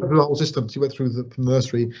first She school. went through the whole system. She went through from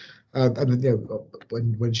nursery, and then you know,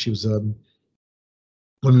 when she was when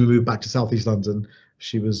we moved back to Southeast London,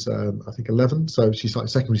 she was I think 11, so she started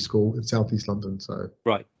secondary school in Southeast London. So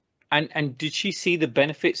right, and did she see the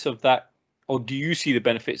benefits of that, or do you see the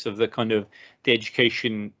benefits of the kind of the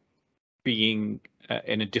education being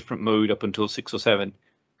in a different mode up until 6 or 7?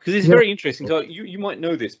 Because it's very interesting. So you might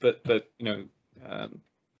know this, but you know,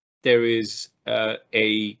 there is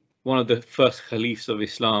one of the first caliphs of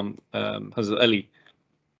Islam, Hazrat Ali.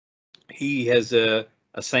 He has a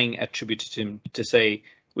saying attributed to him to say,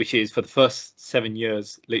 which is, for the first 7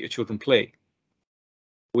 years, let your children play,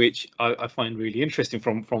 which I find really interesting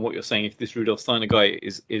from what you're saying. If this Rudolf Steiner guy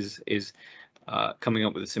is coming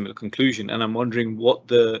up with a similar conclusion, and I'm wondering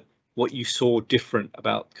what you saw different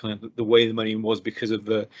about kind of the way the money was because of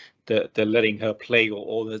the letting her play,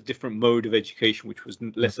 or the different mode of education, which was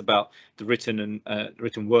less about the written and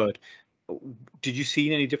written word. Did you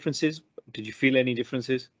see any differences? Did you feel any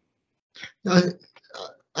differences?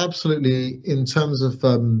 Absolutely. In terms of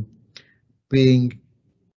being,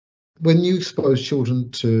 when you expose children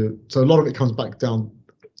to, so a lot of it comes back down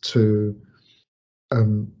to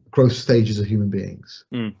growth stages of human beings.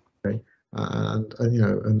 Okay? And you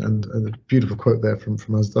know, and a beautiful quote there from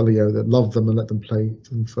Asad Khan, that love them and let them play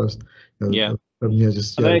them first. You know, Yeah.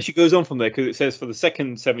 Just, and then she goes on from there, because it says for the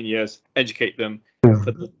second 7 years, educate them.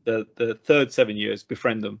 For the third 7 years,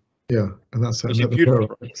 befriend them. Yeah, and that's which is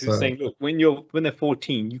beautiful. Because saying, look, when they're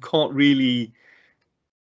 14, you can't really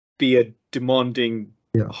be a demanding,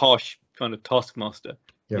 harsh kind of taskmaster.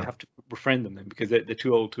 You have to befriend them then, because they're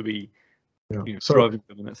too old to be you know, driving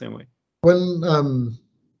them in that same way.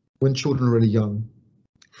 When children are really young,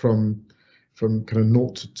 from kind of 0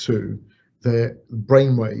 to 2, their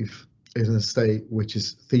brainwave is in a state which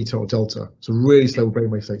is theta or delta. It's a really slow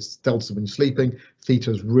brainwave state. Delta when you're sleeping,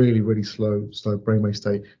 theta is really slow brainwave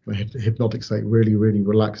state, hypnotic state, really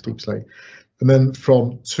relaxed deep state. And then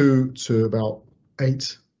from 2 to about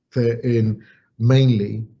 8, they're in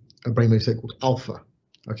mainly a brainwave state called alpha.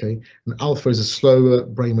 Okay, and alpha is a slower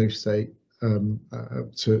brainwave state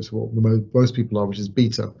to what most people are, which is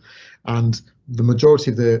beta, and the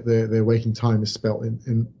majority of their waking time is spent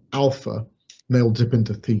in alpha. And they'll dip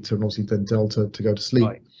into theta and obviously then delta to go to sleep.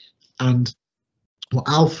 Right. And what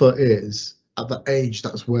alpha is at that age,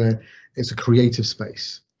 that's where it's a creative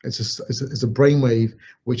space. It's a brainwave,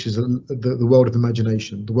 which is the world of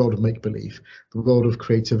imagination, the world of make-believe, the world of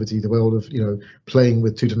creativity, the world of, you know, playing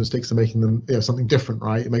with 2 different sticks and making them, you know, something different,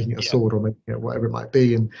 right? Making it a sword, or making it whatever it might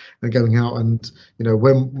be, and going out and, you know,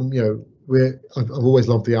 when, you know, I've always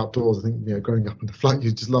loved the outdoors. I think, you know, growing up in the flat,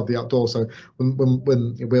 you just love the outdoors. So when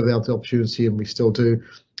we have the opportunity, and we still do,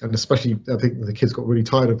 and especially I think the kids got really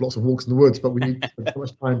tired of lots of walks in the woods, but when you spend so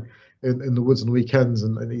much time in the woods on the weekends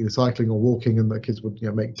and either cycling or walking, and the kids would, you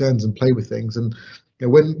know, make dens and play with things. And you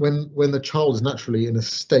know, when the child is naturally in a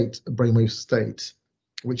brainwave state,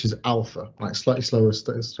 which is alpha, like slightly slower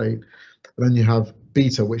state, and then you have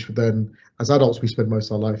beta, which would then, as adults, we spend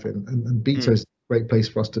most of our life in, and beta is a great place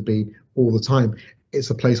for us to be all the time. It's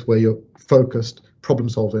a place where you're focused, problem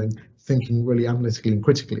solving, thinking really analytically and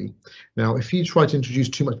critically. Now, if you try to introduce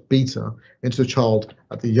too much beta into a child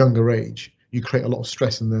at the younger age, you create a lot of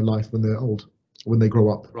stress in their life when they're old, when they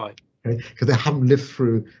grow up. Right. Okay, because they haven't lived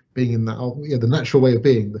through being in that, you know, the natural way of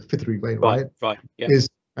being, the fitri way, right? Right. Yeah.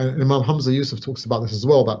 And Imam Hamza Yusuf talks about this as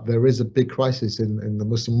well, that there is a big crisis in the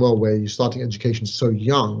Muslim world where you're starting education so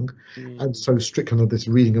young and so strict on this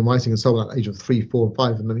reading and writing and so on at the age of 3, 4, and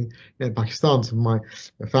 5. And I mean, you know, in Pakistan, some of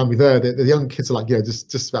my family there, the young kids are like, yeah,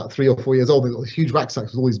 just about 3 or 4 years old. They've got huge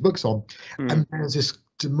rucksacks with all these books on, and there's this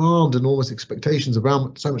demand and almost expectations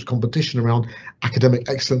around so much competition around academic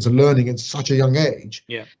excellence and learning at such a young age.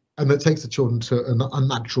 Yeah. And that takes the children to an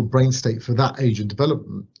unnatural brain state for that age of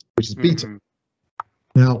development, which is beta.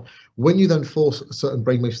 Now, when you then force a certain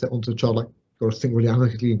brainwave state onto a child, like, you've got to think really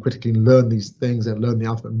analytically and critically and learn these things and learn the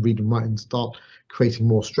alphabet and read and write and start creating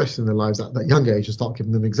more stress in their lives at that young age and start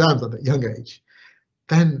giving them exams at that young age,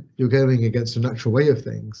 then you're going against a natural way of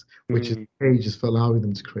things, which is ages for allowing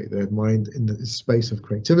them to create their mind in the space of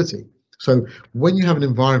creativity. So when you have an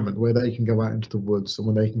environment where they can go out into the woods and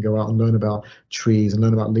when they can go out and learn about trees and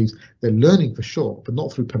learn about leaves, they're learning for sure, but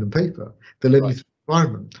not through pen and paper. They're learning through the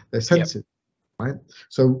environment, their senses. right?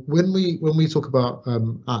 So when we talk about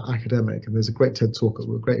academic, and there's a great TED talk, a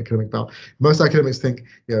great academic about, most academics think,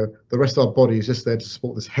 you know, the rest of our body is just there to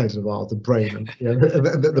support this head of ours, the brain, and you know,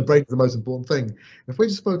 and the brain is the most important thing. If we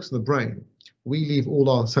just focus on the brain, we leave all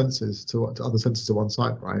our senses to other senses to one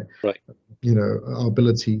side, right? Right. You know, our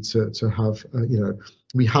ability to have, you know,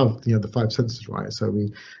 we have, you know, the five senses, right? So we,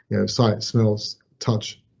 you know, sight, smells,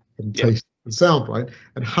 touch, and taste and sound, right?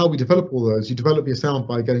 And how we develop all those, you develop your sound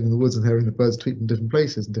by going in the woods and hearing the birds tweet from different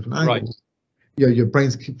places and different angles. Right. You know, your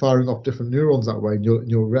brains keep firing off different neurons that way, and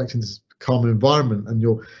you're reacting to this calm environment, and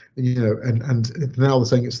you're, you know, and now they're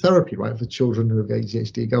saying it's therapy, right? For children who have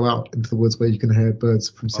ADHD, go out into the woods where you can hear birds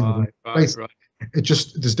from singing places. Right. It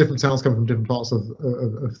just, there's different sounds coming from different parts of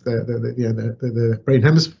the brain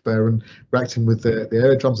hemisphere and reacting with the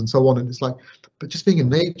eardrums and so on. And it's like, but just being in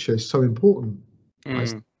nature is so important. Right?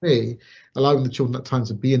 So for me, allowing the children that time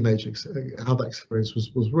to be in nature, have that experience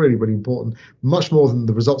was really, really important. Much more than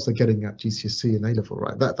the results they're getting at GCSE and A-level,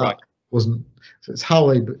 right? That wasn't. So it's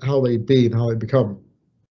how they be and how they become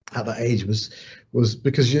at that age was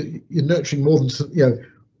because you're nurturing more than, you know.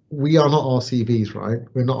 We are not our CVs, right?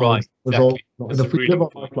 We're not our result. Exactly. And if we live our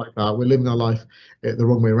life like that, we're living our life the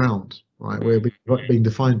wrong way around, right? We're being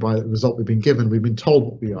defined by the result we've been given. We've been told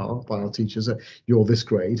what we are by our teachers, that you're this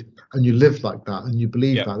grade, and you live like that, and you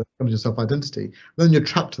believe that. That becomes your self-identity. Then you're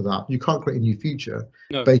trapped to that. You can't create a new future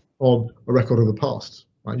based on a record of the past,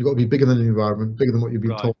 right? You've got to be bigger than the environment, bigger than what you've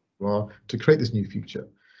been told you are, to create this new future.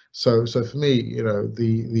 So for me, you know,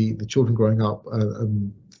 the children growing up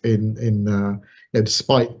you know,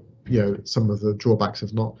 despite, you know, some of the drawbacks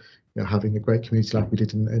of not, you know, having a great community like we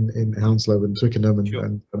did in Hounslow and Twickenham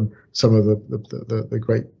and some of the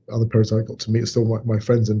great other parents I got to meet are still my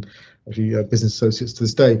friends and actually business associates to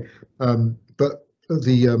this day. But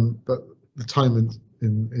the time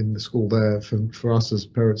in the school there for us as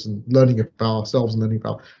parents, and learning about ourselves and learning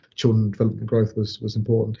about children development and growth was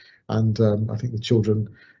important. And I think the children,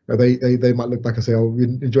 they might look back and say, "Oh, we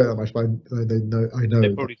didn't enjoy it that much," but I know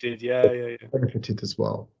they probably did. Yeah. Benefited as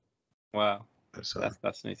well. Wow, that's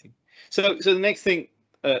fascinating. So the next thing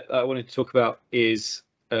I wanted to talk about is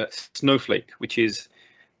Snowflake, which is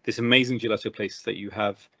this amazing gelato place that you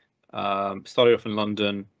have. Started off in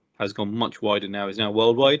London, has gone much wider now, is now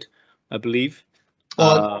worldwide, I believe.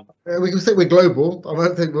 We can say we're global. I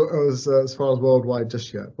don't think we're as far as worldwide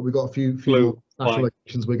just yet, but we've got a few more national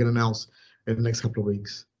locations we're going to announce in the next couple of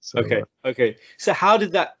weeks. So, okay. So how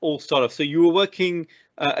did that all start off? So you were working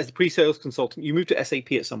as a pre-sales consultant. You moved to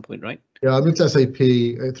SAP at some point, right? Yeah, I moved to SAP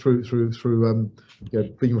through you know,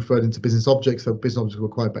 being referred into business objects. So business objects were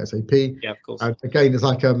acquired by SAP. Yeah, of course. And again, it's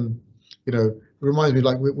like you know, it reminds me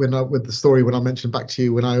like with the story when I mentioned back to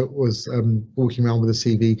you when I was walking around with a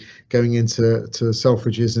CV going into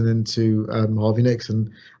Selfridges and into Harvey Nicks, and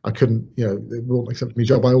I couldn't, you know, they wouldn't accept me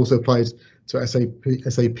job. I also applied to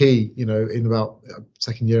SAP, you know, in about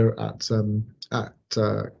second year at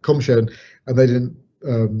Comshare, and they didn't,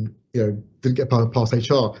 you know, didn't get past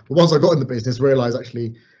HR. But once I got in the business, realised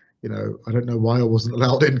actually, you know, I don't know why I wasn't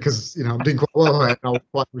allowed in, because, you know, I'm doing quite well and I was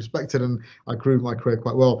quite respected and I grew my career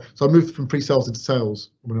quite well. So I moved from pre-sales into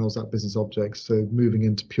sales when I was at Business Objects, so moving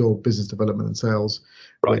into pure business development and sales,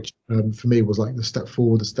 which for me was like the step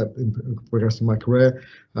forward, a step in progressing my career.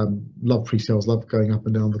 Love pre-sales, love going up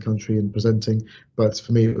and down the country and presenting, but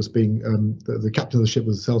for me it was being the captain of the ship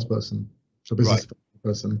was a salesperson, so business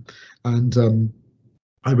person, and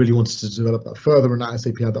I really wanted to develop that further, and at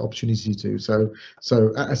SAP had the opportunity to. So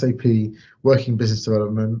at SAP, working business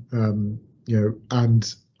development, you know,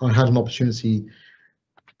 and I had an opportunity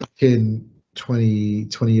back in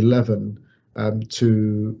 2011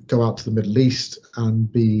 to go out to the Middle East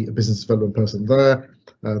and be a business development person there,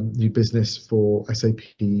 new business for SAP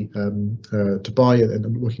Dubai,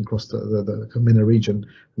 and working across the MENA region,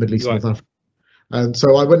 Middle East, North Africa. And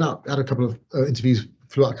so I went out, had a couple of interviews,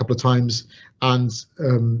 flew out a couple of times, and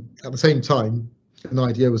at the same time, an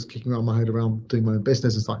idea was kicking around my head around doing my own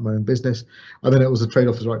business and starting my own business. And then it was a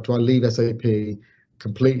trade-off: is right, do I leave SAP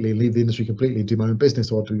completely, leave the industry completely, and do my own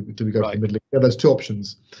business, or do we go for the Middle East? Yeah, there's two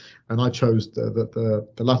options, and I chose the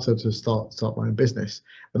latter, to start my own business.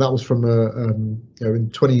 And that was from you know, in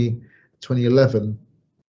 2011.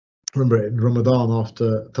 I remember it in Ramadan,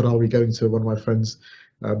 after Tarawih, going to one of my friends'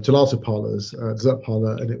 gelato parlors, dessert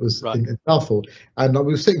parlor, and it was in Southall. And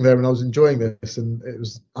we were sitting there, and I was enjoying this, and it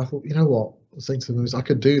was. I thought, you know what? I was saying to them, I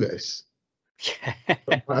could do this.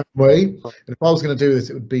 Way. And if I was going to do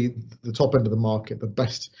this, it would be the top end of the market, the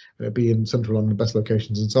best. It'd be in central London, the best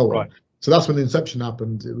locations, and so on. So that's when the inception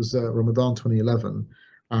happened. It was Ramadan 2011.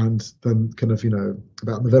 And then kind of, you know,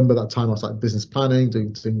 about November that time, I started business planning,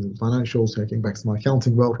 doing financials, getting back to my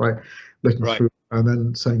accounting world, looking through and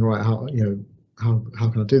then saying, right, how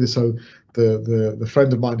can I do this? So the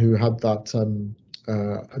friend of mine who had that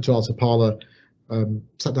gelato parlor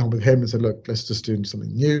sat down with him and said, look, let's just do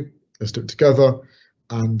something new. Let's do it together.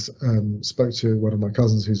 And spoke to one of my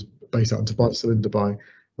cousins who's based out in Dubai, still in Dubai,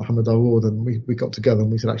 Mohammed Dawood, and we got together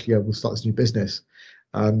and we said, actually, yeah, we'll start this new business.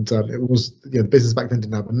 And it was, the business back then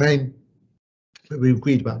didn't have a name, but we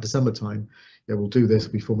agreed about December time, yeah, we'll do this.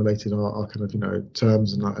 We formulated our kind of,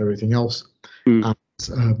 terms and everything else. And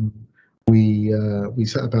we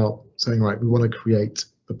set about saying, right, we want to create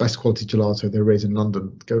the best quality gelato there is in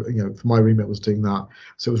London. For my remit was doing that.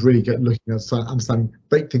 So it was really looking at understanding,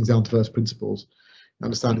 break things down to first principles,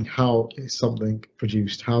 understanding how is something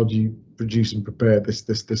produced, how do you produce and prepare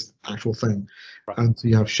this actual thing. Right. And so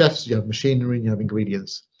you have chefs, you have machinery, and you have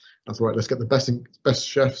ingredients. That's right, let's get the best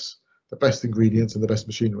chefs, the best ingredients, and the best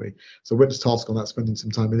machinery. So went to task on that, spending some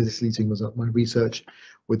time in this meeting was my research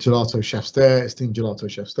with gelato chefs there, esteemed gelato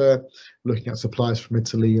chefs there, looking at suppliers from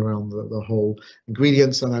Italy around the whole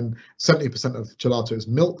ingredients. And then 70% of gelato is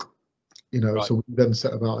milk. Right. So we then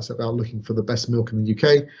set about looking for the best milk in the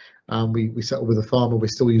UK. We settled with a farmer we're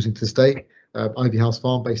still using to this day, Ivy House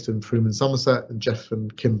Farm, based in Freeman, Somerset, and Jeff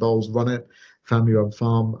and Kim Bowles run it, family-run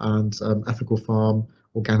farm, and ethical farm,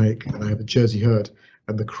 organic, and they have a Jersey herd,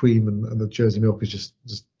 and the cream and the Jersey milk is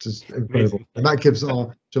just incredible. Amazing. And that gives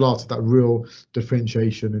our gelato that real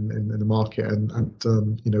differentiation in the market.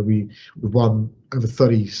 And we won over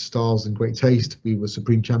 30 stars in Great Taste. We were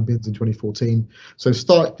Supreme Champions in 2014. So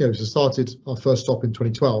started our first stop in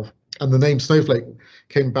 2012, and the name Snowflake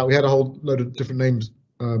came about. We had a whole load of different names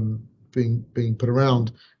being put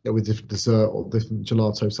around, with different dessert or different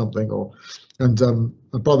gelato something. And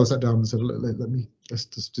my brother sat down and said, let's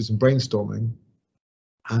just do some brainstorming.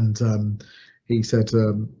 And he said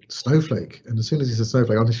Snowflake, and as soon as he said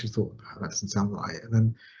Snowflake, I initially thought, that doesn't sound right. And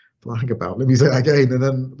then I think about, let me say that again. And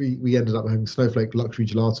then we ended up having Snowflake Luxury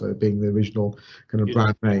Gelato being the original kind of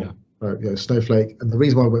brand name. Snowflake. And the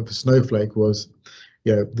reason why I went for Snowflake was,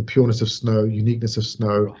 the pureness of snow, uniqueness of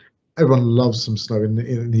snow. Everyone loves some snow in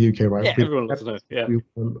the UK, right? Yeah, everyone loves snow. Yeah.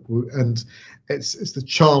 And it's the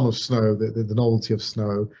charm of snow, the novelty of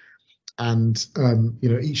snow. And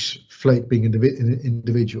each flake being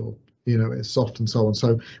individual, it's soft and so on.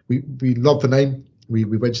 So we love the name. We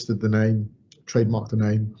registered the name, trademarked the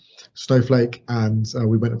name Snowflake, and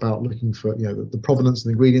we went about looking for the provenance and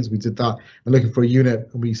the ingredients. We did that and looking for a unit,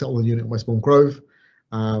 and we settled on a unit in Westbourne Grove.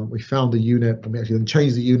 We found a unit, and we actually then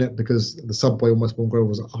changed the unit because the subway in Westbourne Grove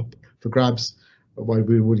was up for grabs. Why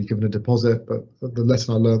we were already given a deposit, but the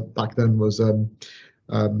lesson I learned back then was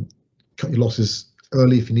cut your losses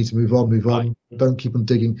early. If you need to move on, move on. Don't keep on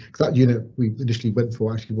digging, because that unit we initially went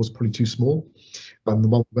for actually was probably too small. And the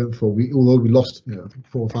one we went for, although we lost, I think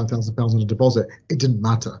 £4,000 or £5,000 on a deposit, it didn't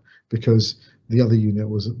matter because the other unit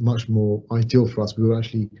was much more ideal for us. We were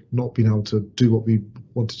actually not being able to do what we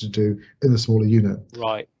wanted to do in the smaller unit.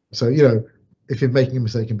 Right. So if you're making a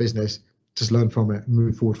mistake in business, just learn from it and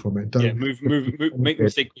move forward from it. Don't make a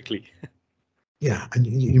mistake quickly. Yeah, and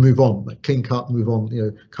you move on, like clean cut, move on.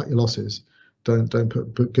 Cut your losses. Don't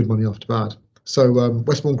put good money after bad. So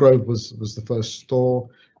Westbourne Grove was the first store.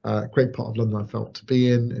 Great part of London I felt to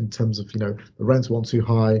be in terms of the rents weren't too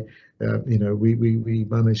high. We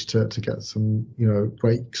managed to get some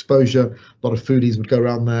great exposure. A lot of foodies would go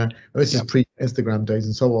around there. And this is pre-Instagram days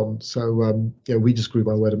and so on. So we just grew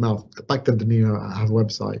by word of mouth. Back then, didn't even have a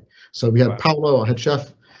website. So we had Paolo, our head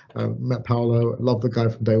chef. Met Paolo, loved the guy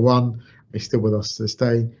from day one. He's still with us to this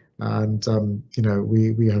day. And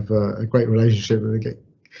we have a great relationship.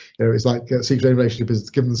 And it's like a secret relationship is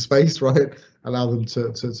give them space, right? Allow them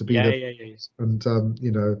to be there.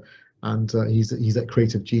 Yeah. And he's that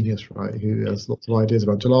creative genius, right? Who has lots of ideas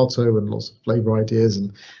about gelato and lots of flavor ideas,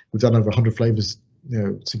 and we've done over 100 flavors,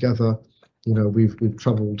 together. We've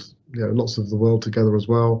travelled, lots of the world together as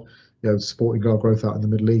well. Supporting our growth out in the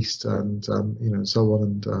Middle East, and and so on.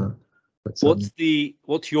 And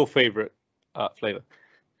what's your favorite flavor?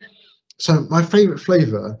 So my favorite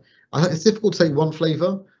flavor, it's difficult to say one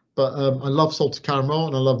flavor, but I love salted caramel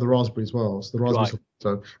and I love the raspberry as well. So the raspberry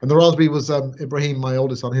sorbet. And the raspberry was Ibrahim, my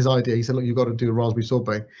oldest son, his idea. He said, look, you've got to do a raspberry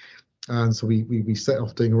sorbet. And so we set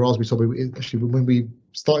off doing a raspberry sorbet. Actually, when we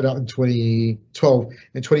started out in 2012,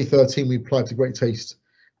 in 2013, we applied to Great Taste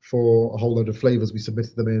for a whole load of flavors. We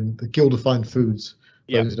submitted them in the Guild of Fine Foods.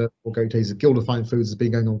 Those who don't know, Great Taste, the Guild of Fine Foods has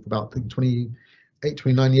been going on for about, I think, 28,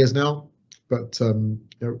 29 years now. But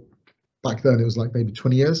back then it was like maybe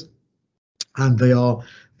 20 years. And they are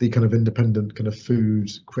the kind of independent kind of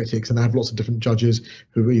food critics, and they have lots of different judges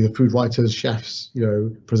who are either food writers, chefs,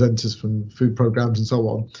 presenters from food programs and so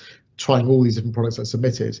on, trying all these different products that are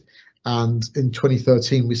submitted. And in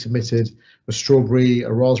 2013, we submitted a strawberry,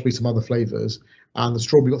 a raspberry, some other flavors. And the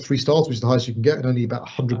strawberry got 3 stars, which is the highest you can get, and only about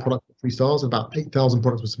 100 products got 3 stars, and about 8,000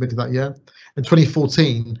 products were submitted that year. In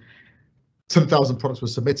 2014, 10,000 products were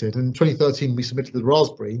submitted. And in 2013, we submitted the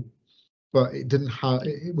raspberry, but it didn't have,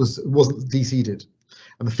 it wasn't de-seeded.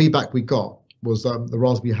 And the feedback we got was the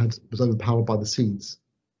raspberry was overpowered by the seeds,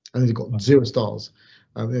 and it got 0 stars.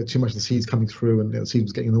 Too much of the seeds coming through, and the seed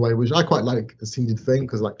was getting in the way, which I quite like the seeded thing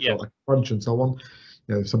because like felt like crunch and so on.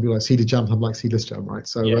 Some people like seeded jam, some like seedless jam, right?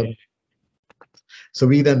 So so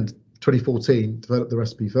we then 2014 developed the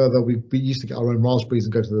recipe further. We used to get our own raspberries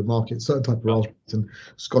and go to the market, certain type of raspberries and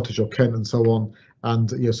Scottish or Kent and so on, and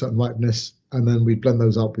certain ripeness, and then we blend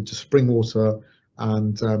those up with just spring water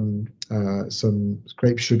and some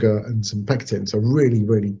grape sugar and some pectin. So really,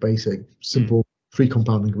 really basic, simple, 3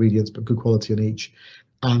 compound ingredients, but good quality in each,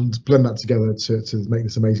 and blend that together to make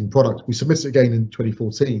this amazing product. We submitted it again in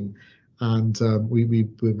 2014, and we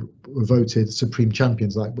were voted supreme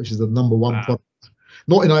champions, which is the #1 product,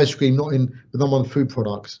 not in ice cream, not in the #1 food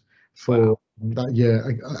products for that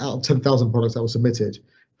year, out of 10,000 products that were submitted.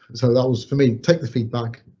 So that was, for me, take the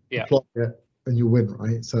feedback, apply it, and you win,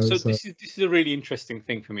 right? So this is a really interesting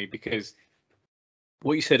thing for me, because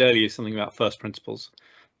what you said earlier is something about first principles.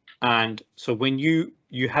 And so when you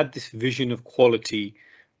had this vision of quality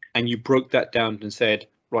and you broke that down and said,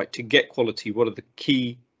 right, to get quality, what are the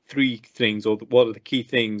key 3 things, or what are the key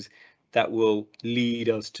things that will lead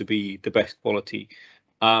us to be the best quality?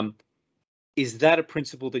 Is that a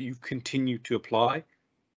principle that you continue to apply?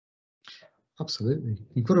 Absolutely.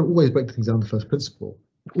 You've got to always break things down to first principle.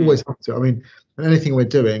 Always have to. I mean, anything we're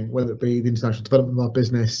doing, whether it be the international development of our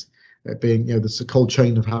business, it being the cold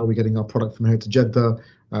chain of how we're getting our product from here to Jeddah,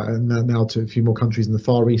 and now to a few more countries in the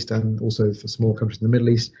Far East, and also for small countries in the Middle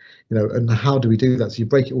East, and how do we do that? So you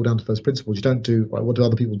break it all down to first principles. You don't do, what do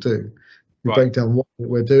other people do? You break down what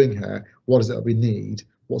we're doing here. What is it that we need?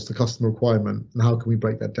 What's the customer requirement, and how can we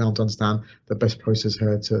break that down to understand the best process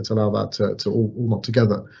here to allow that to all knot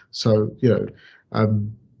together? So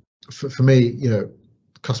for me,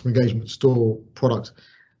 customer engagement, store, product,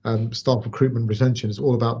 staff recruitment, retention is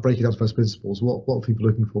all about breaking down to first principles. What are people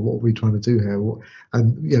looking for? What are we trying to do here?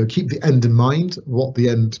 And keep the end in mind, what the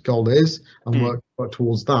end goal is, and work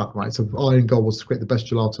towards that, right? So our end goal was to create the best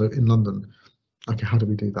gelato in London. Okay, how do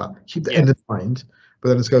we do that? Keep the end in mind, but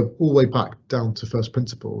then let's go all the way back down to first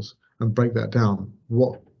principles and break that down.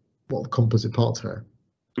 What the composite parts here?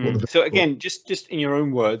 So again, just in your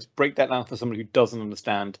own words, break that down for somebody who doesn't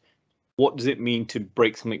understand. What does it mean to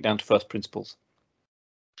break something down to first principles?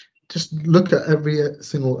 Just look at every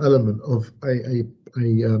single element of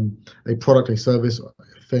a product, a service, a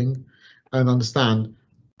thing, and understand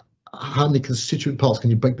how many constituent parts can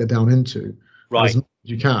you break that down into. Right. As much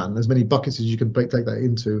as you can, as many buckets as you can take that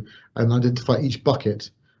into, and identify each bucket,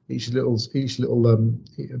 each little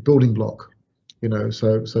building block. So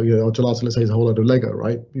our gelato, let's say, is a whole load of Lego,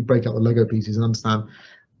 right? You break out the Lego pieces and understand,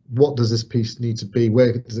 what does this piece need to be?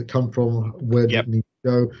 Where does it come from? Where does it need to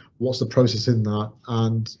go? What's the process in that?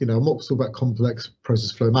 And I'm not talking about complex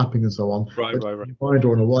process flow mapping and so on. Right. Mind,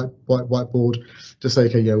 or on a whiteboard, just say,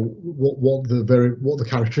 okay, what the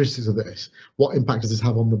characteristics of this? What impact does this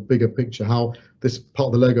have on the bigger picture? How this part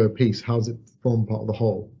of the Lego piece, how does it form part of the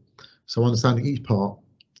whole? So understanding each part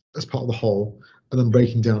as part of the whole, and then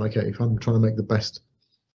breaking down, okay, if I'm trying to make the best,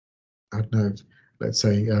 I don't know, let's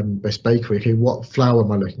say best bakery, okay, what flour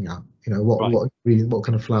am I looking at? What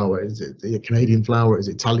kind of flour is it? The Canadian flour? Is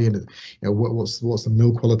it Italian? What's the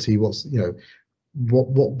mill quality? What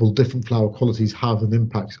will different flour qualities have an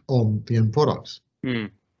impact on the end products?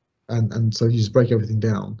 And so you just break everything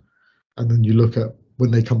down, and then you look at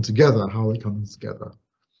when they come together, how they come together.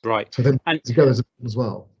 Right. So then together as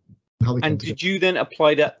well. How they come together. Did you then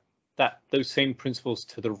apply those same principles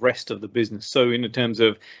to the rest of the business? So in terms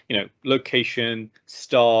of location,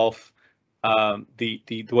 staff,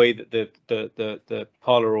 the way that the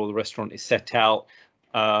parlor or the restaurant is set out,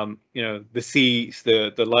 the seats,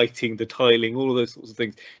 the lighting, the tiling, all of those sorts of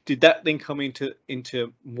things. Did that then come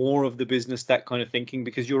into more of the business, that kind of thinking?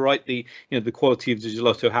 Because you're right, the quality of the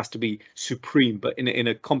gelato has to be supreme, but in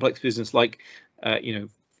a complex business like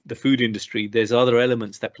the food industry, there's other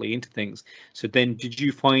elements that play into things. So then did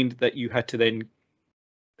you find that you had to then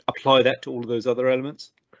apply that to all of those other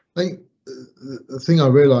elements? I think the thing I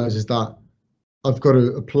realized is that I've got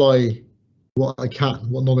to apply what I can,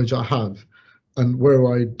 what knowledge I have, and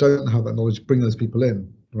where I don't have that knowledge, bring those people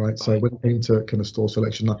in, right? So when it came to kind of store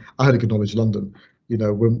selection, I had a good knowledge of London.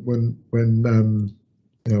 When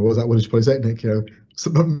I was at Woolwich Polytechnic,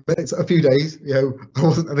 a few days, I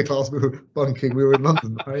wasn't in the class. We were bunking. We were in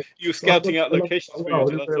London, right? You were scouting out locations for your I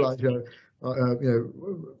didn't realise,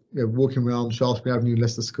 walking around Shaftesbury Avenue,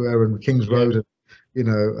 Leicester Square, and Kings Road,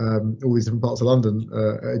 and all these different parts of London,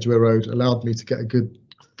 Edgware Road, allowed me to get a good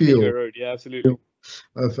feel. Edgware Road, yeah, absolutely.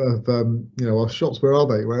 Of our shops. Where are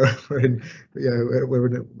they? We're in, we're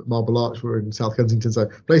in Marble Arch. We're in South Kensington. So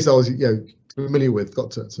place I was, familiar with,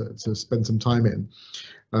 got to spend some time in.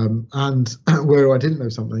 And where I didn't know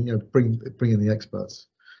something, bring in the experts.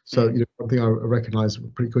 So one thing I recognised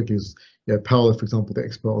pretty quickly is, Paola, for example, the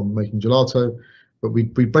expert on making gelato, but we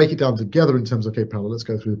break it down together in terms of, okay, Paola, let's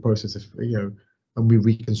go through the process. If and we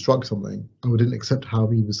reconstruct something, and we didn't accept how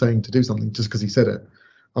he was saying to do something just because he said it.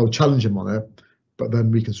 I would challenge him on it, but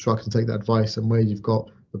then reconstruct and take that advice. And where you've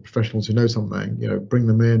got the professionals who know something, bring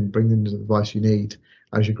them in the advice you need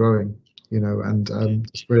as you're growing, and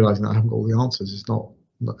just realising that I haven't got all the answers. It's not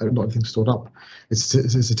everything stored up. It's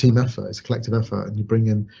a team effort. It's a collective effort, and you bring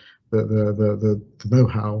in the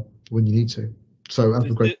know-how when you need to. So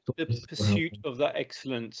the pursuit of that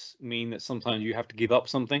excellence mean that sometimes you have to give up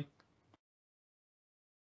something?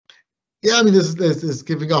 Yeah, I mean, there's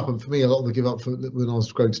giving up, and for me, a lot of the give up when I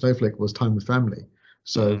was growing Snowflake was time with family.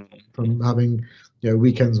 So from having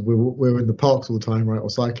weekends, we're in the parks all the time, right,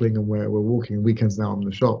 or cycling, and we're walking. Weekends now I'm in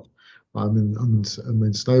the shop. I'm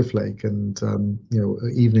in Snowflake, and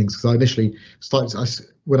evenings, because I initially started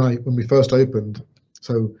when we first opened.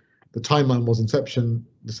 So the timeline was inception,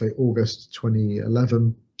 let's say August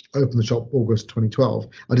 2011, opened the shop August 2012.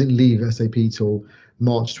 I didn't leave SAP till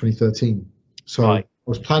March 2013. So I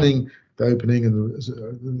was planning the opening and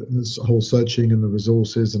the whole searching and the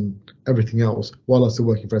resources and everything else while I was still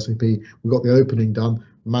working for SAP. We got the opening done,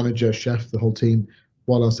 manager, chef, the whole team,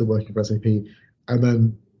 while I was still working for SAP. And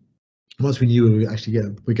then once we knew we actually,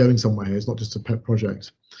 we're going somewhere here, it's not just a pet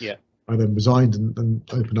project. Yeah. I then resigned and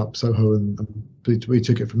opened up Soho, and we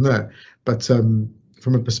took it from there. But from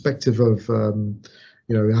a perspective of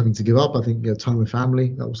having to give up, I think time with family,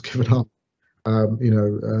 that was given up.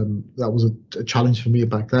 That was a challenge for me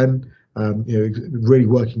back then. Really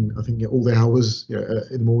working, I think, all the hours,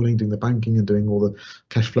 in the morning doing the banking and doing all the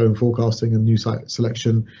cash flow and forecasting and new site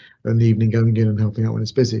selection, and the evening going in and helping out when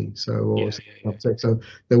it's busy. So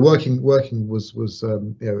the working was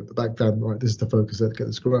the background, right? This is the focus, let's get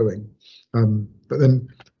this growing. But then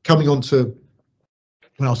coming on to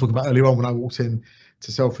when I was talking about earlier on, when I walked in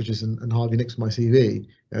to Selfridges and Harvey Nicks with my CV,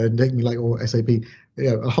 and taking me SAP,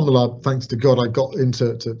 alhamdulillah, thanks to God, I got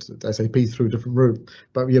into SAP through a different route.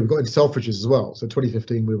 But we got into Selfridges as well. So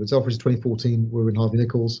 2015 we were in Selfridges, 2014 we were in Harvey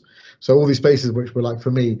Nichols. So all these spaces which were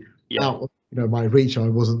for me out of my reach, I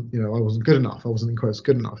wasn't good enough. I wasn't in quotes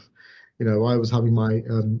good enough. I was having my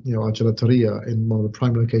our gelateria in one of the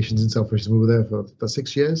prime locations in Selfridges. We were there for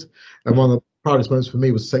 6 years, and one of the proudest moments for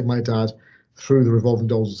me was to take my dad through the revolving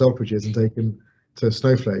doors of Selfridges and take him to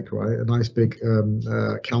Snowflake, right? A nice big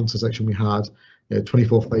counter section we had,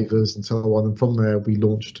 24 flavors and so on. And from there, we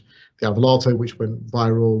launched the Gelato, which went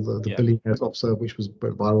viral. The Billionaires Officer, which went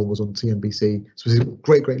viral, was on CNBC. So it was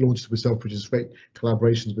great launches with Selfridges, great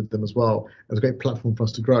collaborations with them as well. It was a great platform for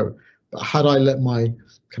us to grow. But had I let my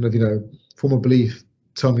kind of former belief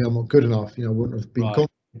tell me I'm not good enough, I wouldn't have been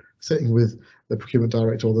confident sitting with the procurement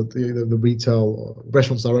director or the retail or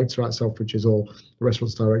restaurants director at Selfridges, or the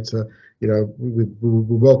restaurants director. We were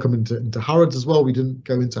welcome into Harrods as well. We didn't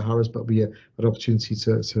go into Harrods, but we had an opportunity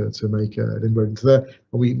to make an inroad into there.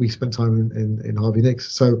 And we spent time in Harvey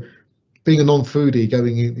Nicks. So being a non-foodie,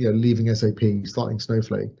 going in, leaving SAP, starting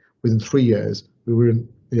Snowflake, within 3 years, we were in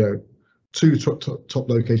two top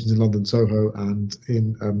locations in London, Soho, and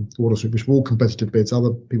in Water Street, which were all competitive bids.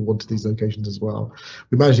 Other people wanted these locations as well.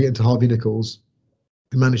 We managed to get into Harvey Nichols.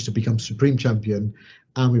 We managed to become Supreme Champion,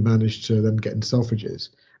 and we managed to then get into Selfridges.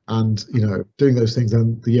 And doing those things.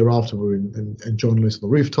 Then the year after, we were in John Lewis on the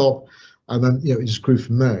rooftop, and then it just grew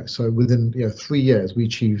from there. So within 3 years, we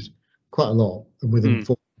achieved quite a lot, and within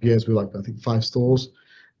 4 years, we were I think 5 stores.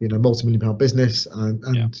 Multi-million-pound business, and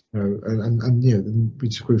we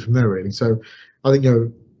just grew from there really. So I think a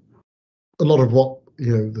lot of what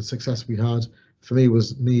the success we had for me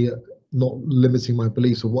was me not limiting my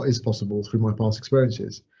beliefs of what is possible through my past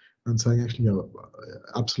experiences, and saying actually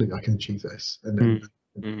absolutely I can achieve this.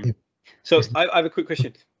 So I have a quick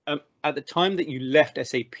question. At the time that you left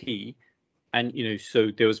SAP, and so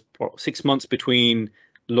there was 6 months between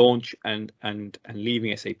launch and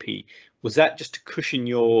leaving SAP, was that just to cushion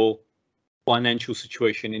your financial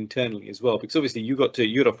situation internally as well? Because obviously you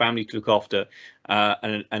had a family to look after,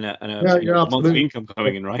 and a monthly income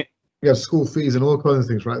coming in, right? Yeah, school fees and all kinds of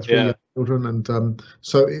things, right? 3 young children, and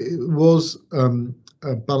so it was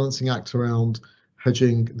a balancing act around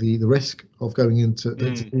hedging the risk of going into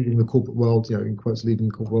leaving the corporate world, in quotes, leaving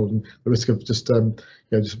the corporate world, and the risk of just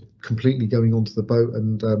just completely going onto the boat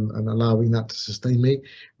and allowing that to sustain me,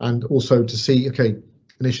 and also to see, okay,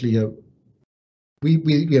 initially,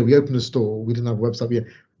 we opened a store, we didn't have a website yet.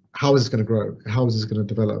 How is this going to grow? How is this going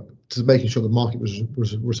to develop? To making sure the market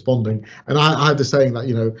was responding. And I had the saying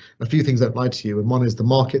that, a few things don't lie to you, and one is the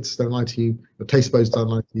markets don't lie to you, your taste buds don't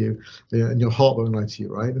lie to you, and your heart won't lie to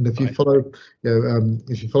you, right? And if you follow,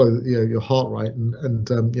 your heart, right,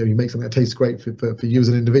 and you make something that tastes great for you as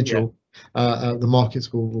an individual, the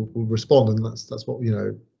markets will respond, and that's what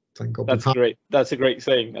Thank God. That's great. That's a great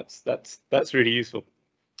saying. That's really useful.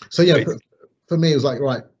 So for me, it was like,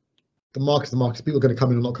 right, the market's the market. People are going to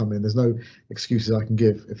come in or not come in. There's no excuses I can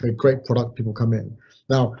give. If they're a great product, people come in.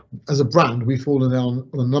 Now, as a brand, we've fallen down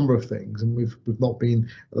on a number of things, and we've not been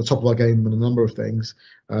at the top of our game on a number of things.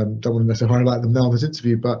 Don't want to necessarily highlight them now in this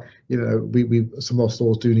interview, but we some of our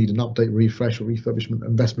stores do need an update, refresh, or refurbishment,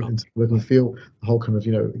 investment into the look and feel, the whole kind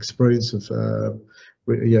of experience of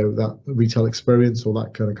that retail experience, or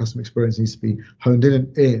that kind of customer experience needs to be honed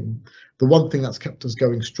in. The one thing that's kept us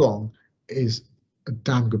going strong is a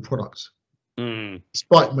damn good product.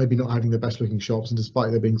 Despite maybe not having the best looking shops, and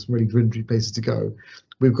despite there being some really dwindling places to go,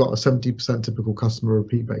 we've got a 70% typical customer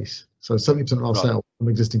repeat base. So 70% of our sales from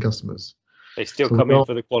existing customers. They still come in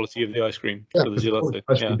for the quality of the ice cream, for the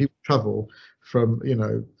gelato. People travel from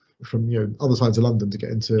other sides of London to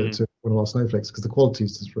get into one of our snowflakes because the quality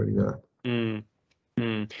is just really there.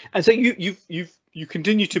 And so you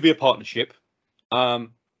continue to be a partnership.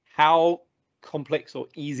 How complex or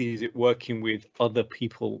easy is it working with other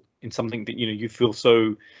people in something that you feel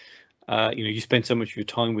so you spend so much of your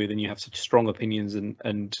time with, and you have such strong opinions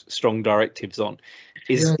and strong directives on?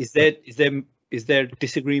 Is there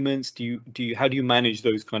disagreements? How do you manage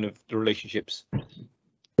those kind of relationships?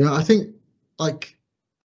 Yeah, I think like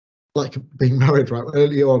being married, right,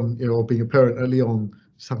 early on, or being a parent early on, you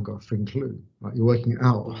just haven't got a freaking clue. Like, you're working it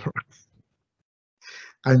out,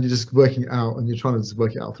 and you're just working it out, and you're trying to just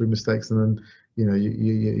work it out through mistakes, and then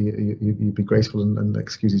you be graceful and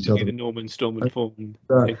excuse each other. The Norman Storm and form.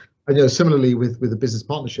 And similarly with a business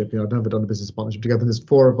partnership, I've never done a business partnership together. And there's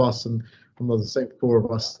four of us, and from the same four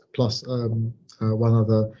of us plus one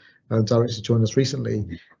other director to join us recently,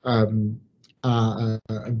 based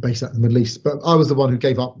out in the Middle East. But I was the one who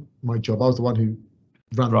gave up my job. I was the one who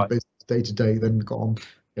ran the business day to day, then got on,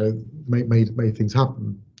 made things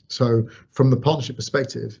happen. So from the partnership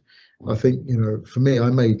perspective, I think for me, I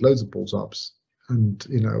made loads of balls ups, and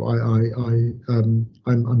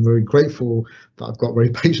I'm very grateful that I've got very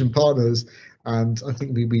patient partners, and I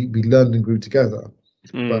think we learned and grew together.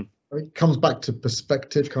 But it comes back to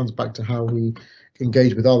perspective, comes back to how we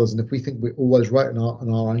engage with others, and if we think we're always right and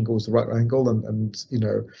our angle is the right angle, and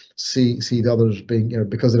see the others being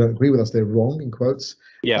because they don't agree with us, they're wrong in quotes.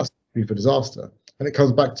 That's a disaster. And it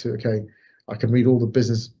comes back to, okay, I can read all the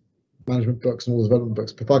business management books and all the development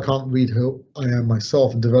books, but if I can't read who I am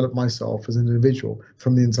myself and develop myself as an individual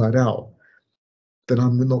from the inside out, then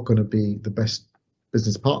I'm not going to be the best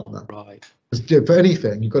business partner. Right. For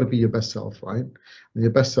anything, you've got to be your best self, right? And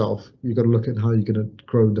your best self, you've got to look at how you're going to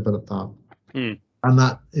grow and develop that. And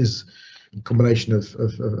that is a combination of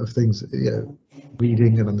things,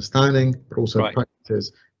 reading and understanding, but also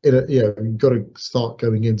practices. You've got to start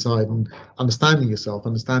going inside and understanding yourself,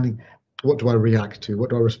 understanding what do I react to,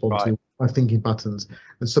 what do I respond to, my thinking patterns,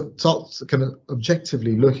 and so start kind of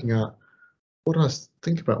objectively looking at what do I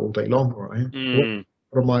think about all day long, right?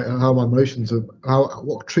 What are how my emotions are,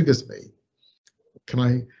 what triggers me?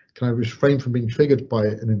 Can I refrain from being triggered by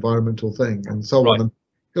an environmental thing, and so on? And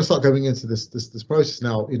you'll start going into this process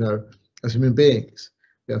now. As human beings,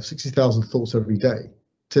 we have 60,000 thoughts every day,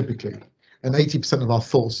 typically. And 80% of our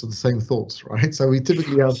thoughts are the same thoughts, right? So we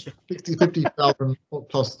typically have 50,000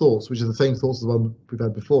 plus thoughts, which are the same thoughts as the one we've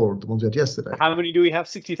had before, the ones we had yesterday. How many do we have?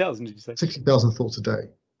 60,000, did you say? 60,000 thoughts a day.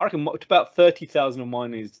 I reckon about 30,000 of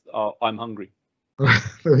mine is I'm hungry.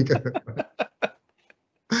 There we go.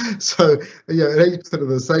 So, and 80% are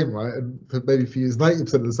the same, right? And maybe for you, it's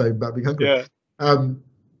 90% of the same about being hungry. Yeah. And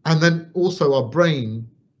then also our brain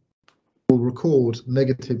will record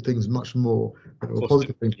negative things much more than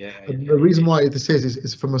positive things. The reason why this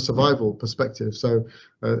is from a survival perspective. So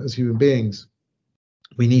as human beings,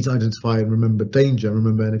 we need to identify and remember danger,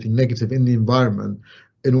 remember anything negative in the environment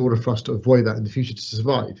in order for us to avoid that in the future, to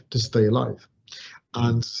survive, to stay alive.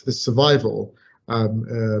 And this survival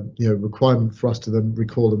requirement for us to then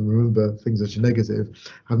recall and remember things that are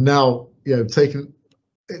negative have now taken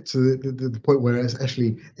it to the point where it's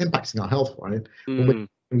actually impacting our health, right? When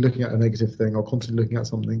we're looking at a negative thing or constantly looking at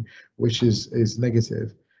something which is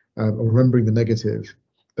negative, or remembering the negative,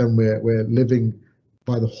 then we're living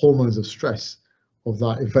by the hormones of stress of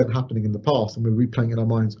that event happening in the past, and we're replaying it in our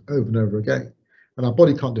minds over and over again. And our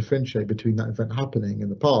body can't differentiate between that event happening in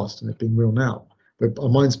the past and it being real now. But our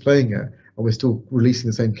mind's playing it, and we're still releasing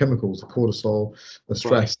the same chemicals, the cortisol, the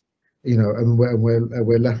stress, you know, and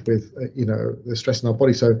we're left with you know, the stress in our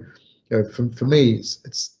body. So, you know, for me,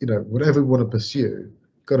 it's you know, whatever we want to pursue,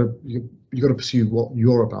 you got to pursue what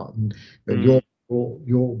you're about, and you know,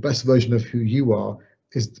 your best version of who you are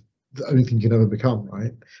is the only thing you can ever become,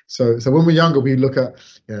 right? So when we're younger, we look at,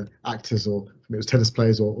 you know, actors, or for me it was tennis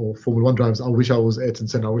players, or Formula One drivers. I wish I was Ayrton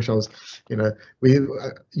Senna. I wish I was, you know,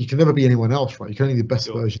 you can never be anyone else, right? You can only be the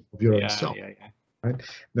best version of your own self. Right?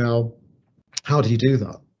 Now, how do you do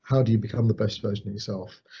that? How do you become the best version of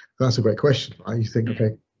yourself? That's a great question, right? You think,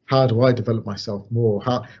 okay, how do I develop myself more?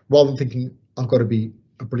 How, rather than thinking I've got to be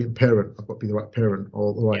a brilliant parent, I've got to be the right parent,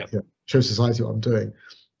 or the right, you know, show society what I'm doing,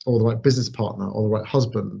 or the right business partner, or the right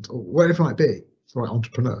husband, or whatever it might be, the right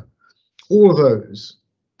entrepreneur. All of those,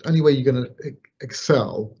 the only way you're going to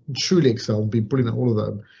excel, truly excel, and be brilliant at all of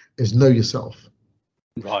them, is know yourself.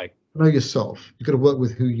 Right. Know yourself. You've got to work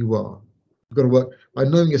with who you are. You've got to work by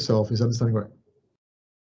knowing yourself is understanding, right,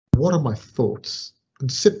 what are my thoughts?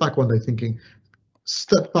 And sit back one day thinking,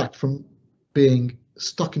 step back from being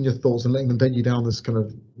stuck in your thoughts and letting them take you down this kind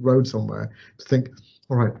of road somewhere, to think,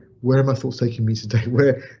 all right, where are my thoughts taking me today?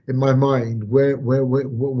 Where in my mind, where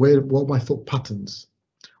what are my thought patterns?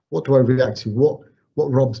 What do I react to? What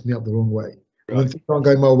rubs me up the wrong way? Right. When things aren't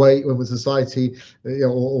going my way, when with society, you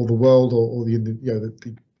know, or the world, or the, you know,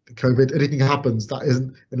 the COVID, anything happens that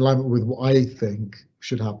isn't in alignment with what I think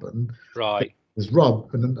should happen. Right. There's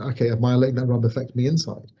rub, and then, okay, am I letting that rub affect me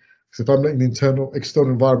inside? Because if I'm letting the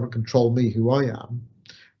external environment control me, who I am,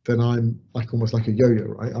 then I'm like almost like a yo-yo,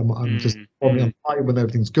 right? I'm just I'm high when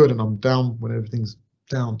everything's good, and I'm down when everything's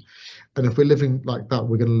down. And if we're living like that,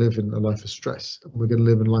 we're going to live in a life of stress. We're going to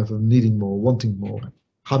live in a life of needing more, wanting more,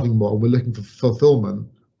 having more. We're looking for fulfillment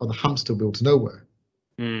on the hamster wheel to nowhere,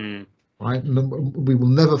 right? And we will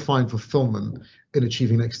never find fulfillment in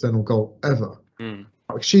achieving an external goal ever.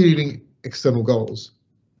 Achieving external goals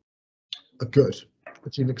are good.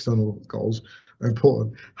 Achieving external goals are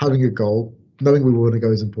important. Having a goal, knowing where we want to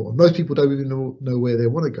go is important. Most people don't even know where they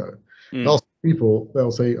want to go. Ask people,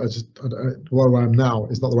 they'll say, where I am now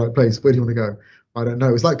is not the right place. Where do you want to go? I don't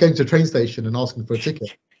know. It's like going to a train station and asking for a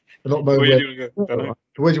ticket. And not knowing where do you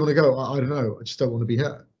want to go? I don't know. I just don't want to be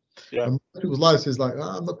here. Yeah. And most people's lives is like,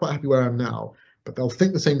 I'm not quite happy where I am now, but they'll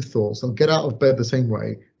think the same thoughts. They'll get out of bed the same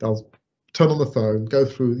way. They'll turn on the phone, go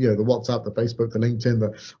through, you know, the WhatsApp, the Facebook, the LinkedIn,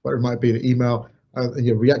 the whatever it might be, the email, and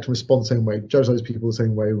you know, react and respond the same way, judge those people the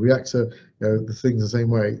same way, react to, you know, the things the same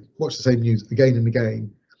way, watch the same news again and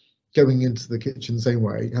again, going into the kitchen the same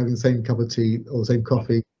way, having the same cup of tea or the same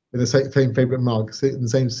coffee in the same favorite mug, sit in the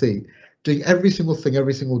same seat, doing every single thing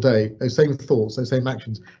every single day, those same thoughts, those same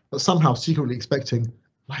actions, but somehow secretly expecting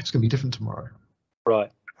life's going to be different tomorrow.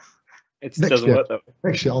 Right. It doesn't work that way.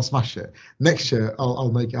 Next year I'll smash it. Next year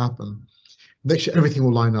I'll make it happen. Next year everything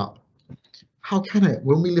will line up. How can it,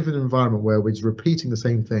 when we live in an environment where we're just repeating the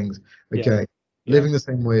same things again, living the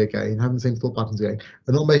same way again, having the same thought patterns again,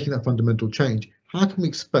 and not making that fundamental change, how can we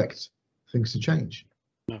expect things to change?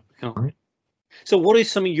 No, we can't. Right? So what is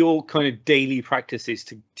some of your kind of daily practices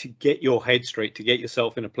to get your head straight, to get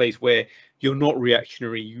yourself in a place where you're not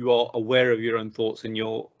reactionary, you are aware of your own thoughts, and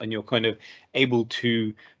you're kind of able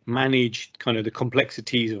to manage kind of the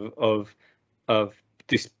complexities of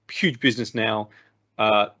this huge business now,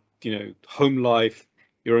 you know, home life,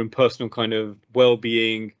 your own personal kind of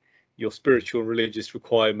well-being, your spiritual, religious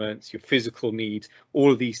requirements, your physical needs,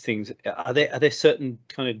 all of these things. Are there certain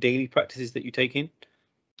kind of daily practices that you take in?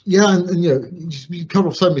 Yeah, and you know, you cover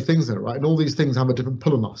off so many things there, right? And all these things have a different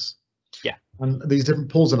pull on us. Yeah. And these different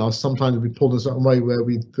pulls on us, sometimes we pull in a certain way where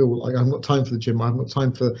we feel like I haven't got time for the gym, I haven't got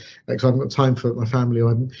time for X, I haven't got time for my family,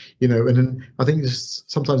 or you know, and then I think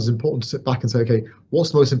sometimes it's important to sit back and say, okay,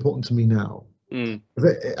 what's most important to me now?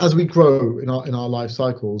 As we grow in our life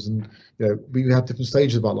cycles, and you know, we have different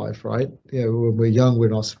stages of our life, right? You know, when we're young, we're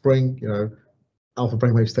in our spring, you know, alpha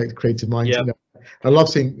brainwave state, creative mind. You know, I love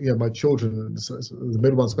seeing, you know, my children, the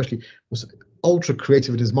middle one especially, was ultra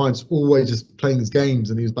creative in his mind, always just playing his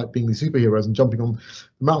games, and he was like being these superheroes and jumping on the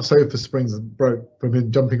amount of sofa springs that broke from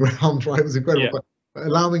him jumping around, right? It was incredible. But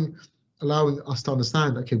allowing us to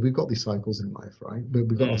understand, okay, we've got these cycles in life, right? We've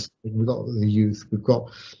got the youth, we've got,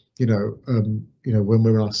 you know, when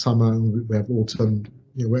we're in our summer, we have autumn,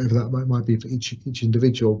 you know, whatever that might be for each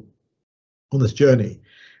individual on this journey.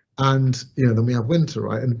 And you know, then we have winter,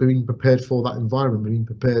 right? And being prepared for that environment, being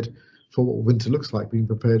prepared for what winter looks like, being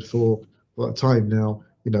prepared for that time. Now,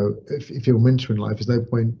 you know, if you're in winter in life, there's no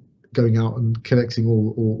point going out and collecting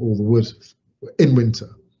all the wood in winter.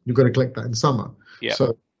 You've got to collect that in summer. Yeah.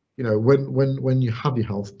 So, you know, when you have your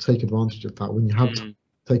health, take advantage of that. When you have time,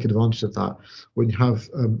 take advantage of that. When you have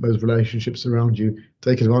those relationships around you,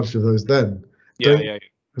 take advantage of those then. Don't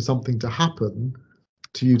for something to happen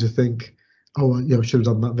to you to think, oh, you know, I should have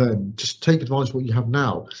done that then. Just take advantage of what you have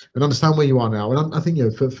now and understand where you are now. And I think, you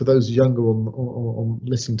know, for those younger on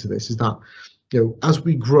listening to this, is that, you know, as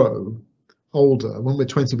we grow older, when we're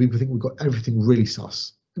 20, we think we've got everything really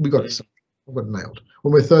sus. We got it, we've got it nailed.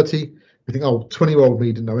 When we're 30, we think, oh, 20-year-old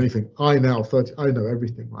me didn't know anything. I now 30, I know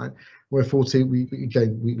everything, right? When we're 40, we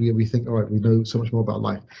think, all right, we know so much more about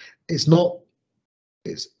life. It's not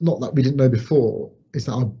that we didn't know before. It's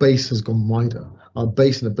that our base has gone wider. Our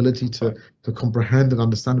base and ability to comprehend and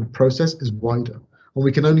understand and process is wider. And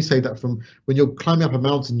we can only say that from when you're climbing up a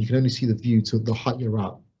mountain, you can only see the view to the height you're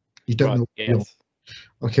at. You don't know. Yes.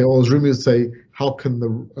 Okay, or as Rumi would say, how can the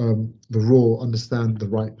raw understand the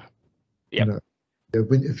ripe? Yep. You know,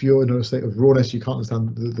 if you're in a state of rawness, you can't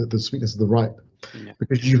understand the sweetness of the ripe,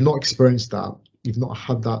 because you've not experienced that. You've not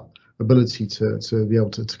had that ability to be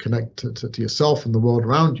able to connect to yourself and the world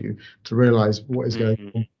around you, to realize what is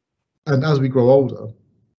going on. And as we grow older,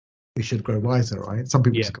 we should grow wiser, right? Some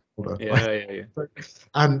people just grow older, right?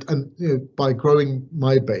 And you know, by growing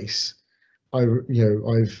my base,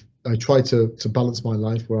 I try to balance my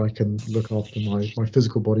life where I can look after my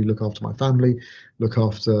physical body, look after my family, look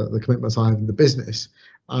after the commitments I have in the business.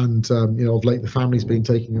 And you know, of late, the family's been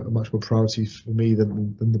taking a much more priority for me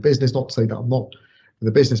than the business. Not to say that I'm not in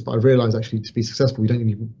the business, but I realize actually to be successful, you don't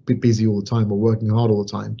need to be busy all the time or working hard all the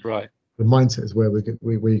time. Right. The mindset is where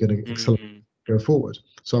you're going to accelerate, go forward.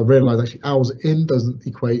 So I realized actually hours in doesn't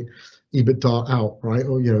equate EBITDA out, right?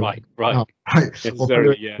 Or you know, right.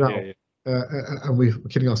 Necessarily, and we're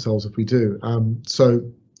kidding ourselves if we do.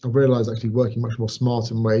 So I realized actually working much more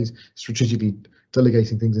smart in ways, strategically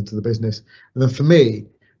delegating things into the business. And then for me,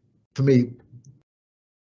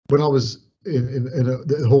 when I was in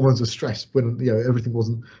the hormones of stress, when you know everything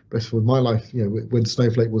wasn't best for my life, you know, when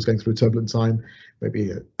Snowflake was going through a turbulent time,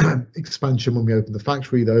 maybe expansion when we opened the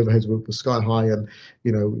factory, the overheads were sky high, and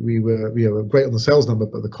you know we were great on the sales number,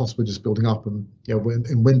 but the costs were just building up. And you know, when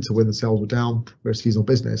in winter, when the sales were down, we're a seasonal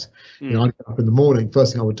business. You know, I'd get up in the morning,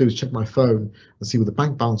 first thing I would do is check my phone and see what the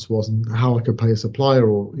bank balance was and how I could pay a supplier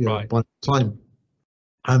or you know buy time.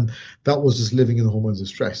 And that was just living in the hormones of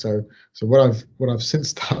stress. So what I've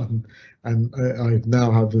since done, and I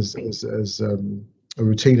now have as a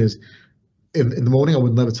routine, is in the morning I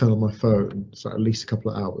would never turn on my phone for at least a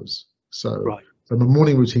couple of hours. So my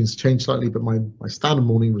morning routines change slightly, but my standard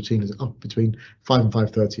morning routine is up between 5 and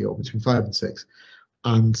 5:30, or between 5 and 6.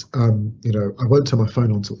 And you know, I won't turn my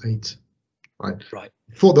phone on until 8. Right.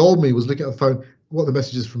 Before, the old me was looking at the phone, what are the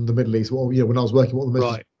messages from the Middle East? Well, you know, when I was working, what are the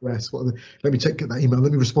messages from the West? Let me get that email.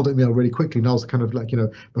 Let me respond to the email really quickly. And I was kind of like, you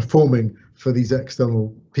know, performing for these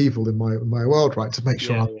external people in my world, right, to make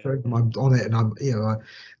sure I'm on it and I'm, you know,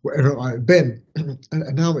 wherever I've been. And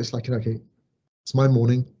now it's like, okay, it's my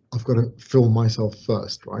morning. I've got to fill myself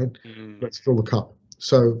first, right? Let's fill the cup.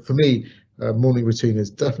 So for me, morning routine is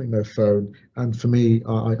definitely no phone. And for me,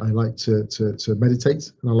 I like to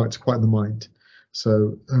meditate, and I like to quieten the mind.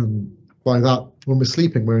 So by that, when we're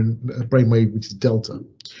sleeping, we're in a brainwave which is delta.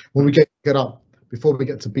 When we get up, before we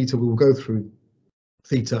get to beta, we will go through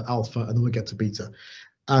theta, alpha, and then we get to beta.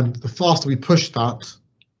 And the faster we push that,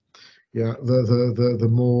 the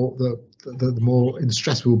more in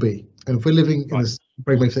stress we'll be. And if we're living in this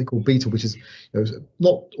brainwave state called beta, which is, you know,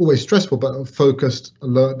 not always stressful, but focused,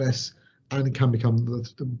 alertness, and it can become,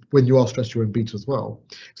 when you are stressed, you're in beta as well.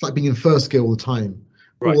 It's like being in first gear all the time,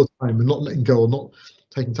 and not letting go, or not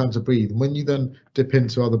taking time to breathe. And when you then dip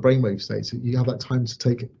into other brainwave states, you have that time to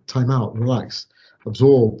take time out, relax,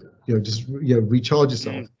 absorb, you know, just recharge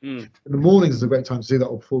yourself. In the mornings is a great time to do that,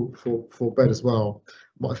 or before bed as well.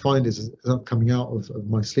 What I find is coming out of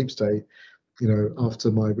my sleep state, you know,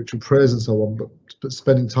 after my ritual prayers and so on, but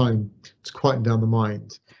spending time to quieten down the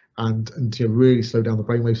mind and to really slow down the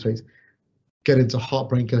brainwave states, get into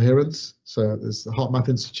heart-brain coherence. So there's the Heart Math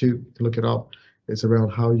Institute, you can look it up. It's around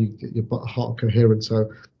how you get your heart coherent. So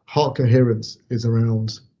heart coherence is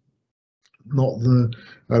around not the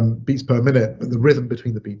beats per minute, but the rhythm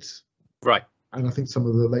between the beats. Right. And I think some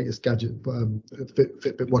of the latest gadget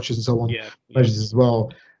Fitbit watches and so on measures as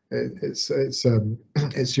well. It's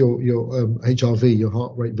your HRV, your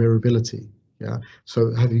heart rate variability. Yeah.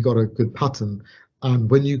 So have you got a good pattern? And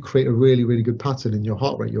when you create a really, really good pattern in your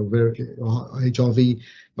heart rate, your HRV,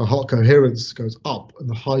 your heart coherence goes up, and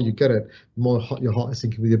the higher you get it, the more your heart is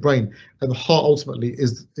syncing with your brain. And the heart ultimately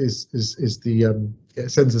is the it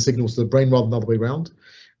sends the signals to the brain rather than the other way around.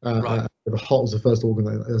 Right. The heart was the first organ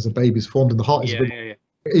that, as a baby, is formed, and the heart is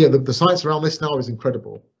the science around this now is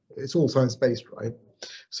incredible. It's all science based, right?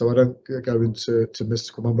 So I don't go into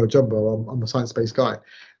mystical mumbo jumbo. I'm a science based guy,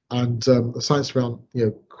 and the science around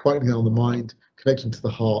quieting down the mind, connecting to the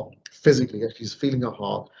heart physically, actually just feeling our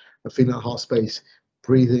heart and feeling that heart space,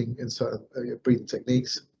 breathing in certain breathing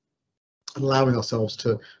techniques, and allowing ourselves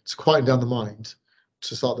to quieten down the mind,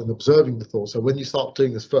 to start then observing the thoughts. So when you start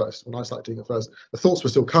doing this first, when I started doing it first, the thoughts were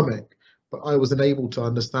still coming, but I was enabled to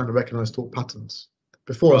understand and recognize thought patterns.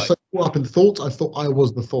 Before I was so caught up in the thoughts, I thought I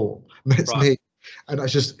was the thought. That's me. And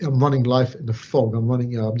I'm running life in the fog.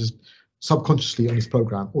 I'm just subconsciously on this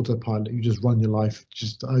program, autopilot. You just run your life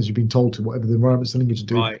just as you've been told to, whatever the environment's telling you to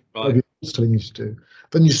do, whatever it's telling you to do.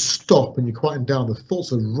 Then you stop and you quieten down. The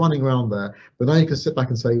thoughts are running around there, but now you can sit back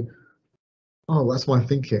and say, "Oh, that's my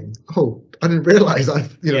thinking. Oh, I didn't realize so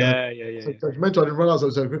judgmental. I didn't realize I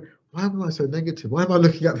was so. Why am I so negative? Why am I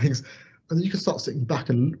looking at things?" And then you can start sitting back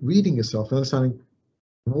and reading yourself and understanding,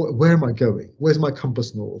 where am I going? Where's my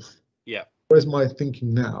compass north? Yeah. Where's my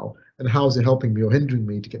thinking now? And how is it helping me or hindering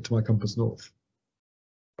me to get to my compass north?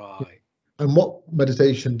 Right. And what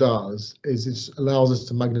meditation does is it allows us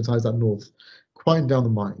to magnetize that north, quieten down the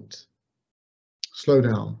mind, slow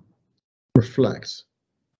down, reflect,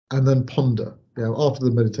 and then ponder. After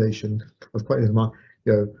the meditation of quieting the mind,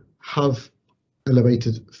 have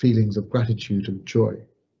elevated feelings of gratitude and joy.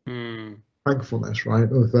 Thankfulness, right?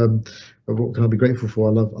 Of what can I be grateful for?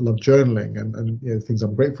 I love journaling and things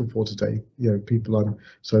I'm grateful for today. People I'm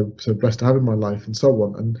so blessed to have in my life, and so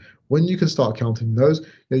on. And when you can start counting those,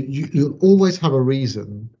 you'll always have a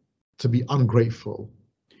reason to be ungrateful,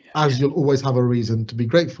 as you'll always have a reason to be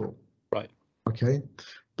grateful. Right. Okay.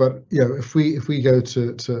 But if we go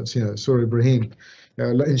to Surah Ibrahim,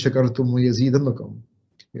 لَإِن شَكَرْتُمْ وَيَزِيدَنَّكُمْ.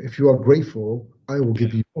 If you are grateful, I will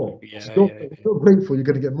give you more. If you're grateful, you're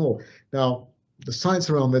going to get more. Now, the science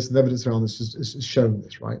around this and the evidence around this is showing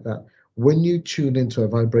this, right? That when you tune into a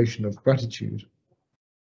vibration of gratitude,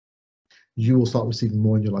 you will start receiving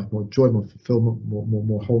more in your life, more joy, more fulfillment,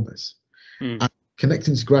 more wholeness. And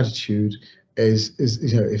connecting to gratitude is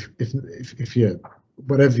if you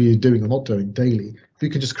whatever you're doing or not doing daily, if you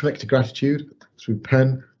can just connect to gratitude through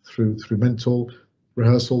pen, through mental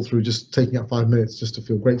rehearsal, through just taking out 5 minutes just to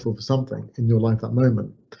feel grateful for something in your life that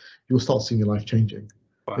moment, you'll start seeing your life changing.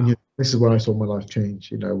 Wow. And this is where I saw my life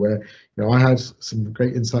change, where I had some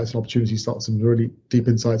great insights and opportunities, start some really deep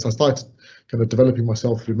insights. I started kind of developing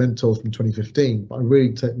myself through mentors from 2015, but I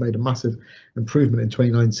really made a massive improvement in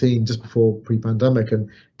 2019, just before pre-pandemic, and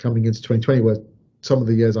coming into 2020, where some of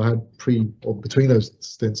the years I had between those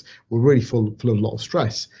stints were really full of a lot of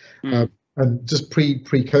stress. And just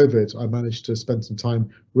pre-COVID, I managed to spend some time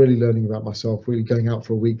really learning about myself, really going out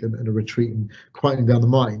for a week and a retreat and quieting down the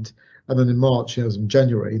mind. And then in March, it was in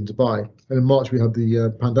January in Dubai, and in March we had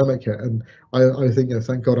the pandemic hit. And I think,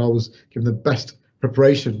 thank God I was given the best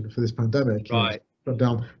preparation for this pandemic. Right.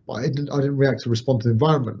 Down, but I didn't react to respond to the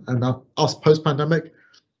environment. And us post-pandemic,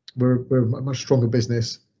 we're a much stronger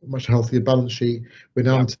business, much healthier balance sheet. We're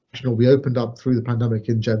now international. We opened up through the pandemic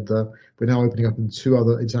in Jeddah. We're now opening up in 2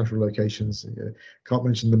 other international locations. Can't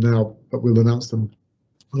mention them now, but we'll announce them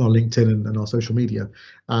on our LinkedIn and our social media.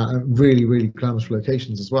 Really, really glamorous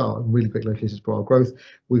locations as well, and really great locations for our growth.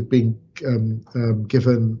 We've been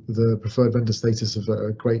given the preferred vendor status of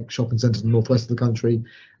a great shopping centre in the northwest of the country.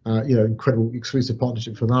 Incredible exclusive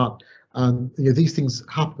partnership for that. And these things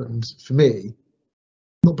happened for me,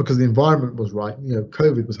 not because the environment was right.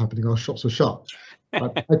 COVID was happening, our shops were shut. I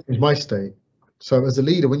changed my state. So as a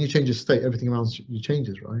leader, when you change your state, everything around you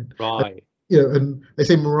changes, right? Right. And they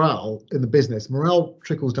say morale in the business, morale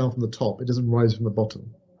trickles down from the top. It doesn't rise from the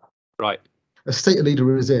bottom. Right. A state a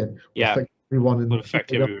leader is in will affect everyone. Will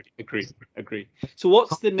affect everybody. Agree. So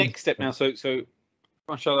what's the next step now? So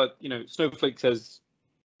mashallah, Snowflake is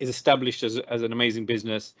established as an amazing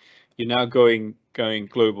business. You're now going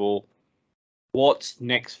global. What's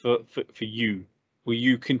next for you? Will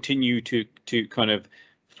you continue to kind of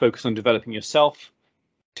focus on developing yourself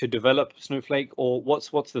to develop Snowflake, or what's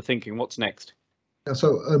the thinking? What's next?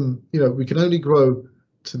 So we can only grow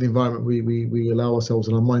to the environment we allow ourselves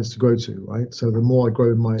and our minds to grow to, right? So the more I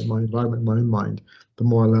grow in my environment, my own mind, the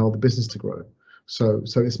more I allow the business to grow. So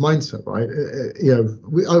it's mindset, right?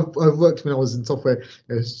 I've worked when I was in software,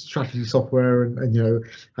 strategy software, and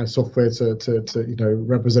had software to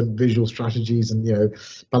represent visual strategies and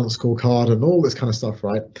balance scorecard and all this kind of stuff,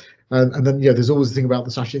 right? And then there's always the thing about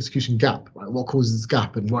the strategy execution gap, right? What causes this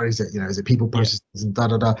gap and where is it? Is it people, processes, and da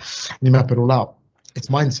da da? And you map it all out. It's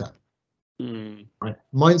mindset, right?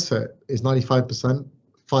 Mindset is 95%,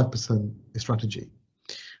 5% is strategy,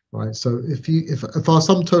 right? So if our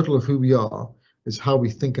sum total of who we are is how we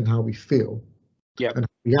think and how we feel, and how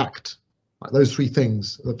we act, like those three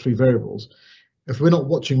things, the three variables. If we're not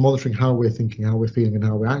monitoring how we're thinking, how we're feeling, and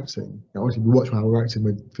how we're acting, obviously we watch how we're acting,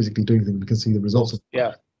 we're physically doing things, we can see the results of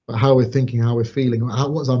that. But how we're thinking, how we're feeling,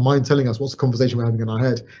 what's our mind telling us, what's the conversation we're having in our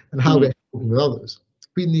head, and how we're talking with others.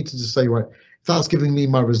 We need to just say, right, if that's giving me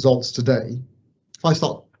my results today, if I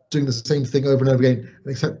start doing the same thing over and over again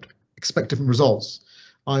and expect different results,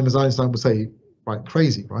 I'm, as Einstein would say, right,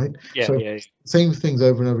 crazy, right? Same things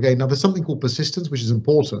over and over again. Now, there's something called persistence, which is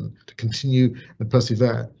important to continue and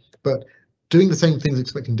persevere, but doing the same things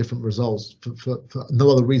expecting different results for no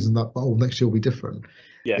other reason that, next year will be different,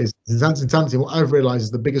 is insanity. What I've realized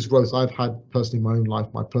is the biggest growth I've had personally in my own life,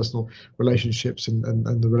 my personal relationships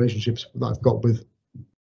and the relationships that I've got with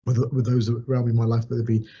those around me in my life, whether it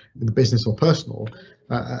be in the business or personal,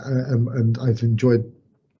 and I've enjoyed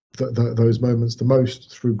those moments the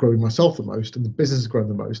most through growing myself the most, and the business has grown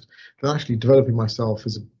the most. But actually developing myself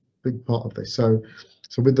is a big part of this. So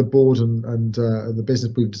with the board and the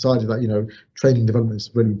business, we've decided that training development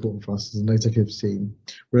is really important for us as an executive team.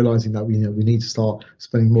 Realizing that we need to start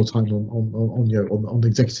spending more time on the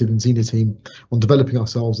executive and senior team on developing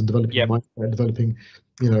ourselves and developing mindset, developing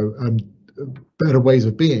better ways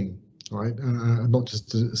of being, right, and not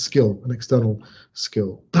just a skill, an external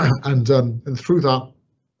skill, and through that.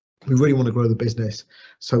 We really want to grow the business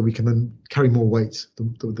so we can then carry more weight. The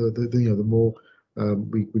more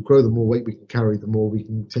we grow, the more weight we can carry, the more we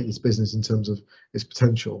can take this business in terms of its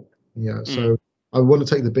potential. So I want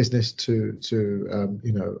to take the business to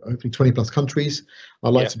hopefully 20 plus countries.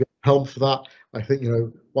 I'd like to be at the helm for that. I think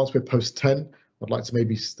once we're post 10, I'd like to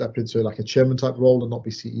maybe step into like a chairman type role and not be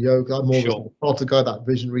CEO. I'm more of a starter guy, that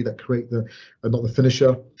visionary, that create not the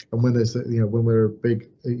finisher. And when there's when we're a big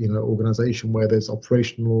organization where there's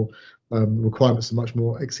operational requirements are much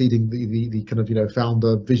more exceeding the kind of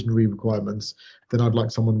founder visionary requirements, then I'd like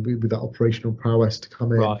someone with that operational prowess to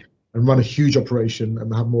come in and run a huge operation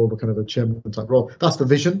and have more of a kind of a chairman type role. That's the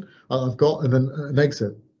vision I've got, and then an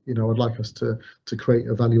exit. I'd like us to create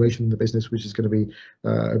a valuation in the business, which is going to be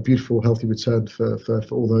a beautiful, healthy return for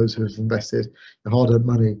all those who have invested hard-earned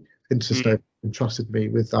money into Snowflake and trusted me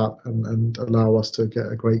with that, and allow us to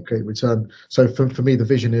get a great return. So for me, the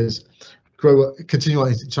vision is continue our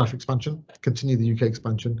international expansion, continue the UK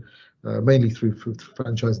expansion, mainly through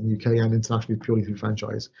franchise in the UK and internationally purely through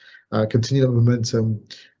franchise. Continue that momentum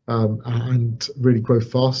and really grow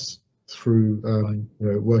fast through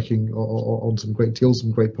working on some great deals,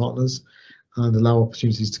 some great partners, and allow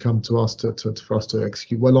opportunities to come to us for us to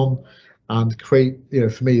execute well on, and create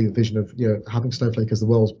for me the vision of having Snowflake as the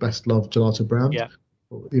world's best loved gelato brand.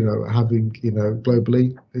 Having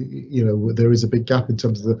globally, there is a big gap in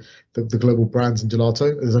terms of the global brands in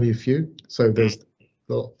gelato. There's only a few, so there's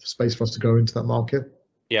a lot of space for us to go into that market.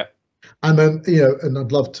 And then and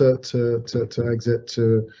I'd love to exit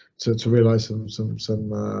to realize some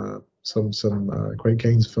great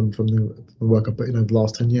gains from the work I've put in over the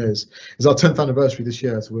last 10 years. It's our 10th anniversary this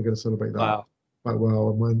year, so we're going to celebrate that quite well.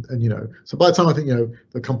 And so by the time I think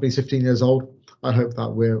the company's 15 years old, I hope that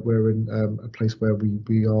we're in a place where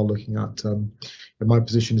we are looking at. My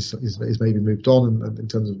position is maybe moved on, and in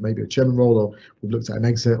terms of maybe a chairman role, or we've looked at an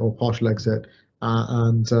exit or partial exit.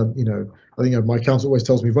 I think my accountant always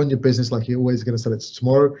tells me, run your business like you're always going to sell it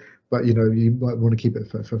tomorrow, but you might want to keep it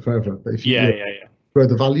for forever. But if you grow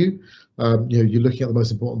the value, you're looking at the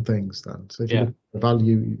most important things then. So if you look at the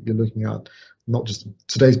value, you're looking at not just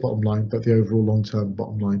today's bottom line, but the overall long-term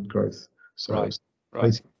bottom line growth. So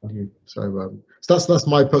value. So that's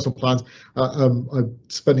my personal plans. I'm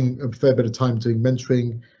spending a fair bit of time doing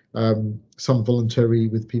mentoring, some voluntary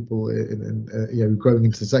with people in growing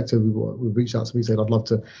into the sector. We've reached out to me saying I'd love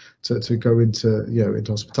to go into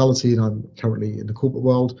into hospitality, and I'm currently in the corporate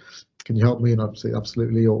world. Can you help me? And I'd say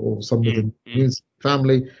absolutely, or some within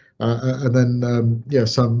family, and then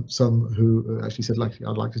some who actually said, like,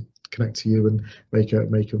 I'd like to connect to you and make a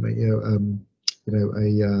mentoring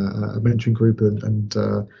group, and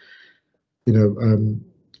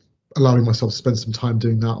allowing myself to spend some time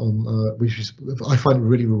doing that on which is, I find it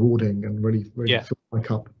really rewarding and really fills my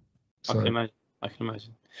cup. So. I can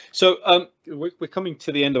imagine. So we're coming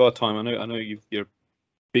to the end of our time. I know you're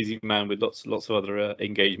busy man with lots of other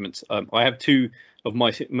engagements. I have two of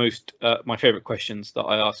my favorite questions that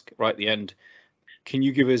I ask right at the end. Can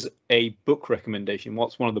you give us a book recommendation?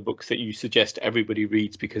 What's one of the books that you suggest everybody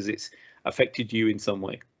reads because it's affected you in some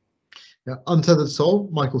way? Yeah, Untethered Soul,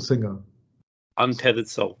 Michael Singer. Untethered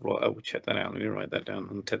Soul. Right, I will check that out. Let me write that down.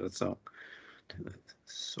 Untethered Soul.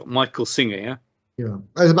 So Michael Singer, yeah. Yeah,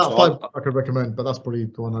 there's about So 5 I could recommend, but that's probably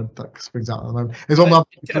the one that springs out at the moment. It's one I'll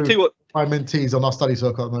tell you what. my mentees on our study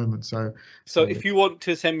circle at the moment. So if you want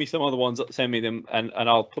to send me some other ones, send me them, and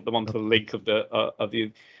I'll put them onto the link of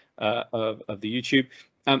the YouTube.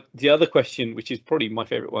 The other question, which is probably my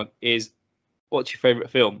favorite one, is what's your favorite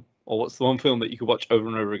film, or what's the one film that you could watch over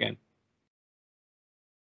and over again?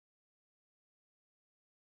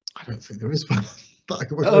 I don't think there is one that I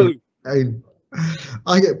can watch over again.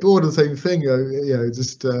 I get bored of the same thing.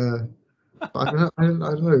 Just. I don't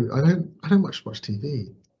know. I don't much watch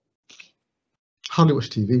TV. Hardly watch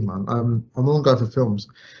TV, man. I'm a long guy for films.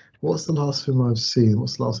 What's the last film I've seen?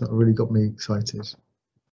 What's the last thing that really got me excited?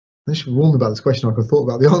 They should warn me about this question. I could have thought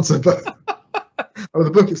about the answer, but the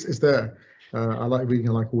book is there. I like reading.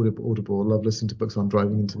 I like Audible. I love listening to books when I'm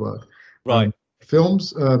driving into work. Right.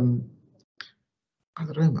 Films. I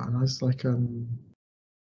don't know, man. I was like,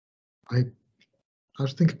 I have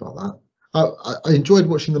to think about that. I enjoyed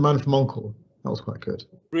watching The Man from U.N.C.L.E. That was quite good.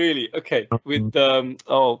 Really? Okay. With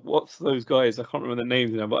what's those guys? I can't remember the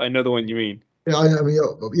names now, but I know the one you mean. Yeah, I mean,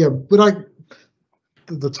 yeah. But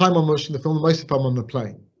the time I'm watching the film, most of the time I'm on the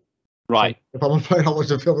plane. Right. So if I'm on a plane, I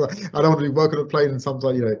watch a film. I don't want to be working on a plane, and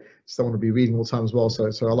sometimes just don't want to be reading all the time as well. So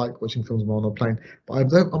I like watching films when I'm on a plane. But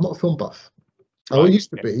I'm not a film buff. I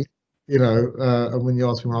used to be. And when you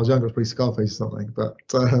asked me when I was younger, it was pretty Scarface or something. But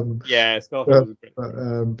yeah, Scarface was great.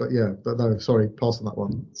 But no, sorry, pass on that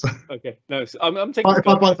one. So, okay, no, so I'm taking. If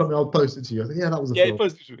I find something, I'll post it to you. I think, yeah, that was a film.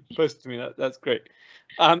 Post it to me. That's great.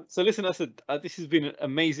 So listen, Asad, this has been an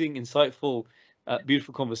amazing, insightful,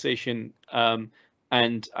 beautiful conversation.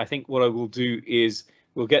 And I think what I will do is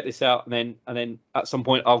we'll get this out, and then at some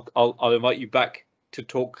point I'll invite you back to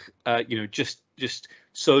talk. Just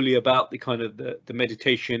solely about the kind of the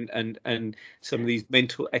meditation and some of these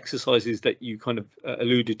mental exercises that you kind of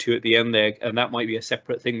alluded to at the end there, and that might be a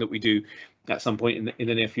separate thing that we do at some point in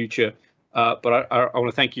the near future. But I want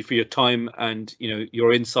to thank you for your time and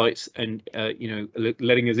your insights and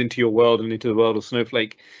letting us into your world and into the world of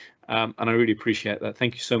Snowflake, and I really appreciate that.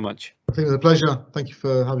 Thank you so much. I think it was a pleasure. Thank you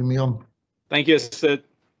for having me on. Thank you, Asad.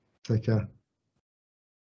 Take care.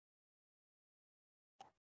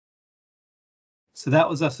 So that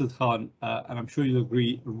was Asad Khan, and I'm sure you'll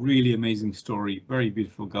agree, a really amazing story, very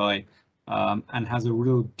beautiful guy, and has a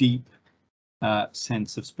real deep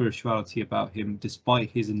sense of spirituality about him,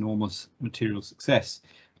 despite his enormous material success.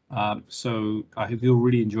 So I hope you all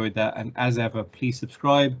really enjoyed that, and as ever, please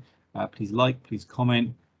subscribe, please like, please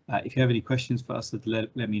comment. If you have any questions for us,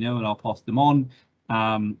 let me know and I'll pass them on.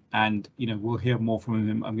 And we'll hear more from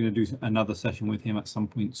him. I'm going to do another session with him at some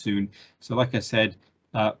point soon. So like I said,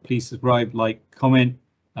 please subscribe, like, comment.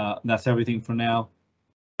 That's everything for now.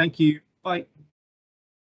 Thank you. Bye.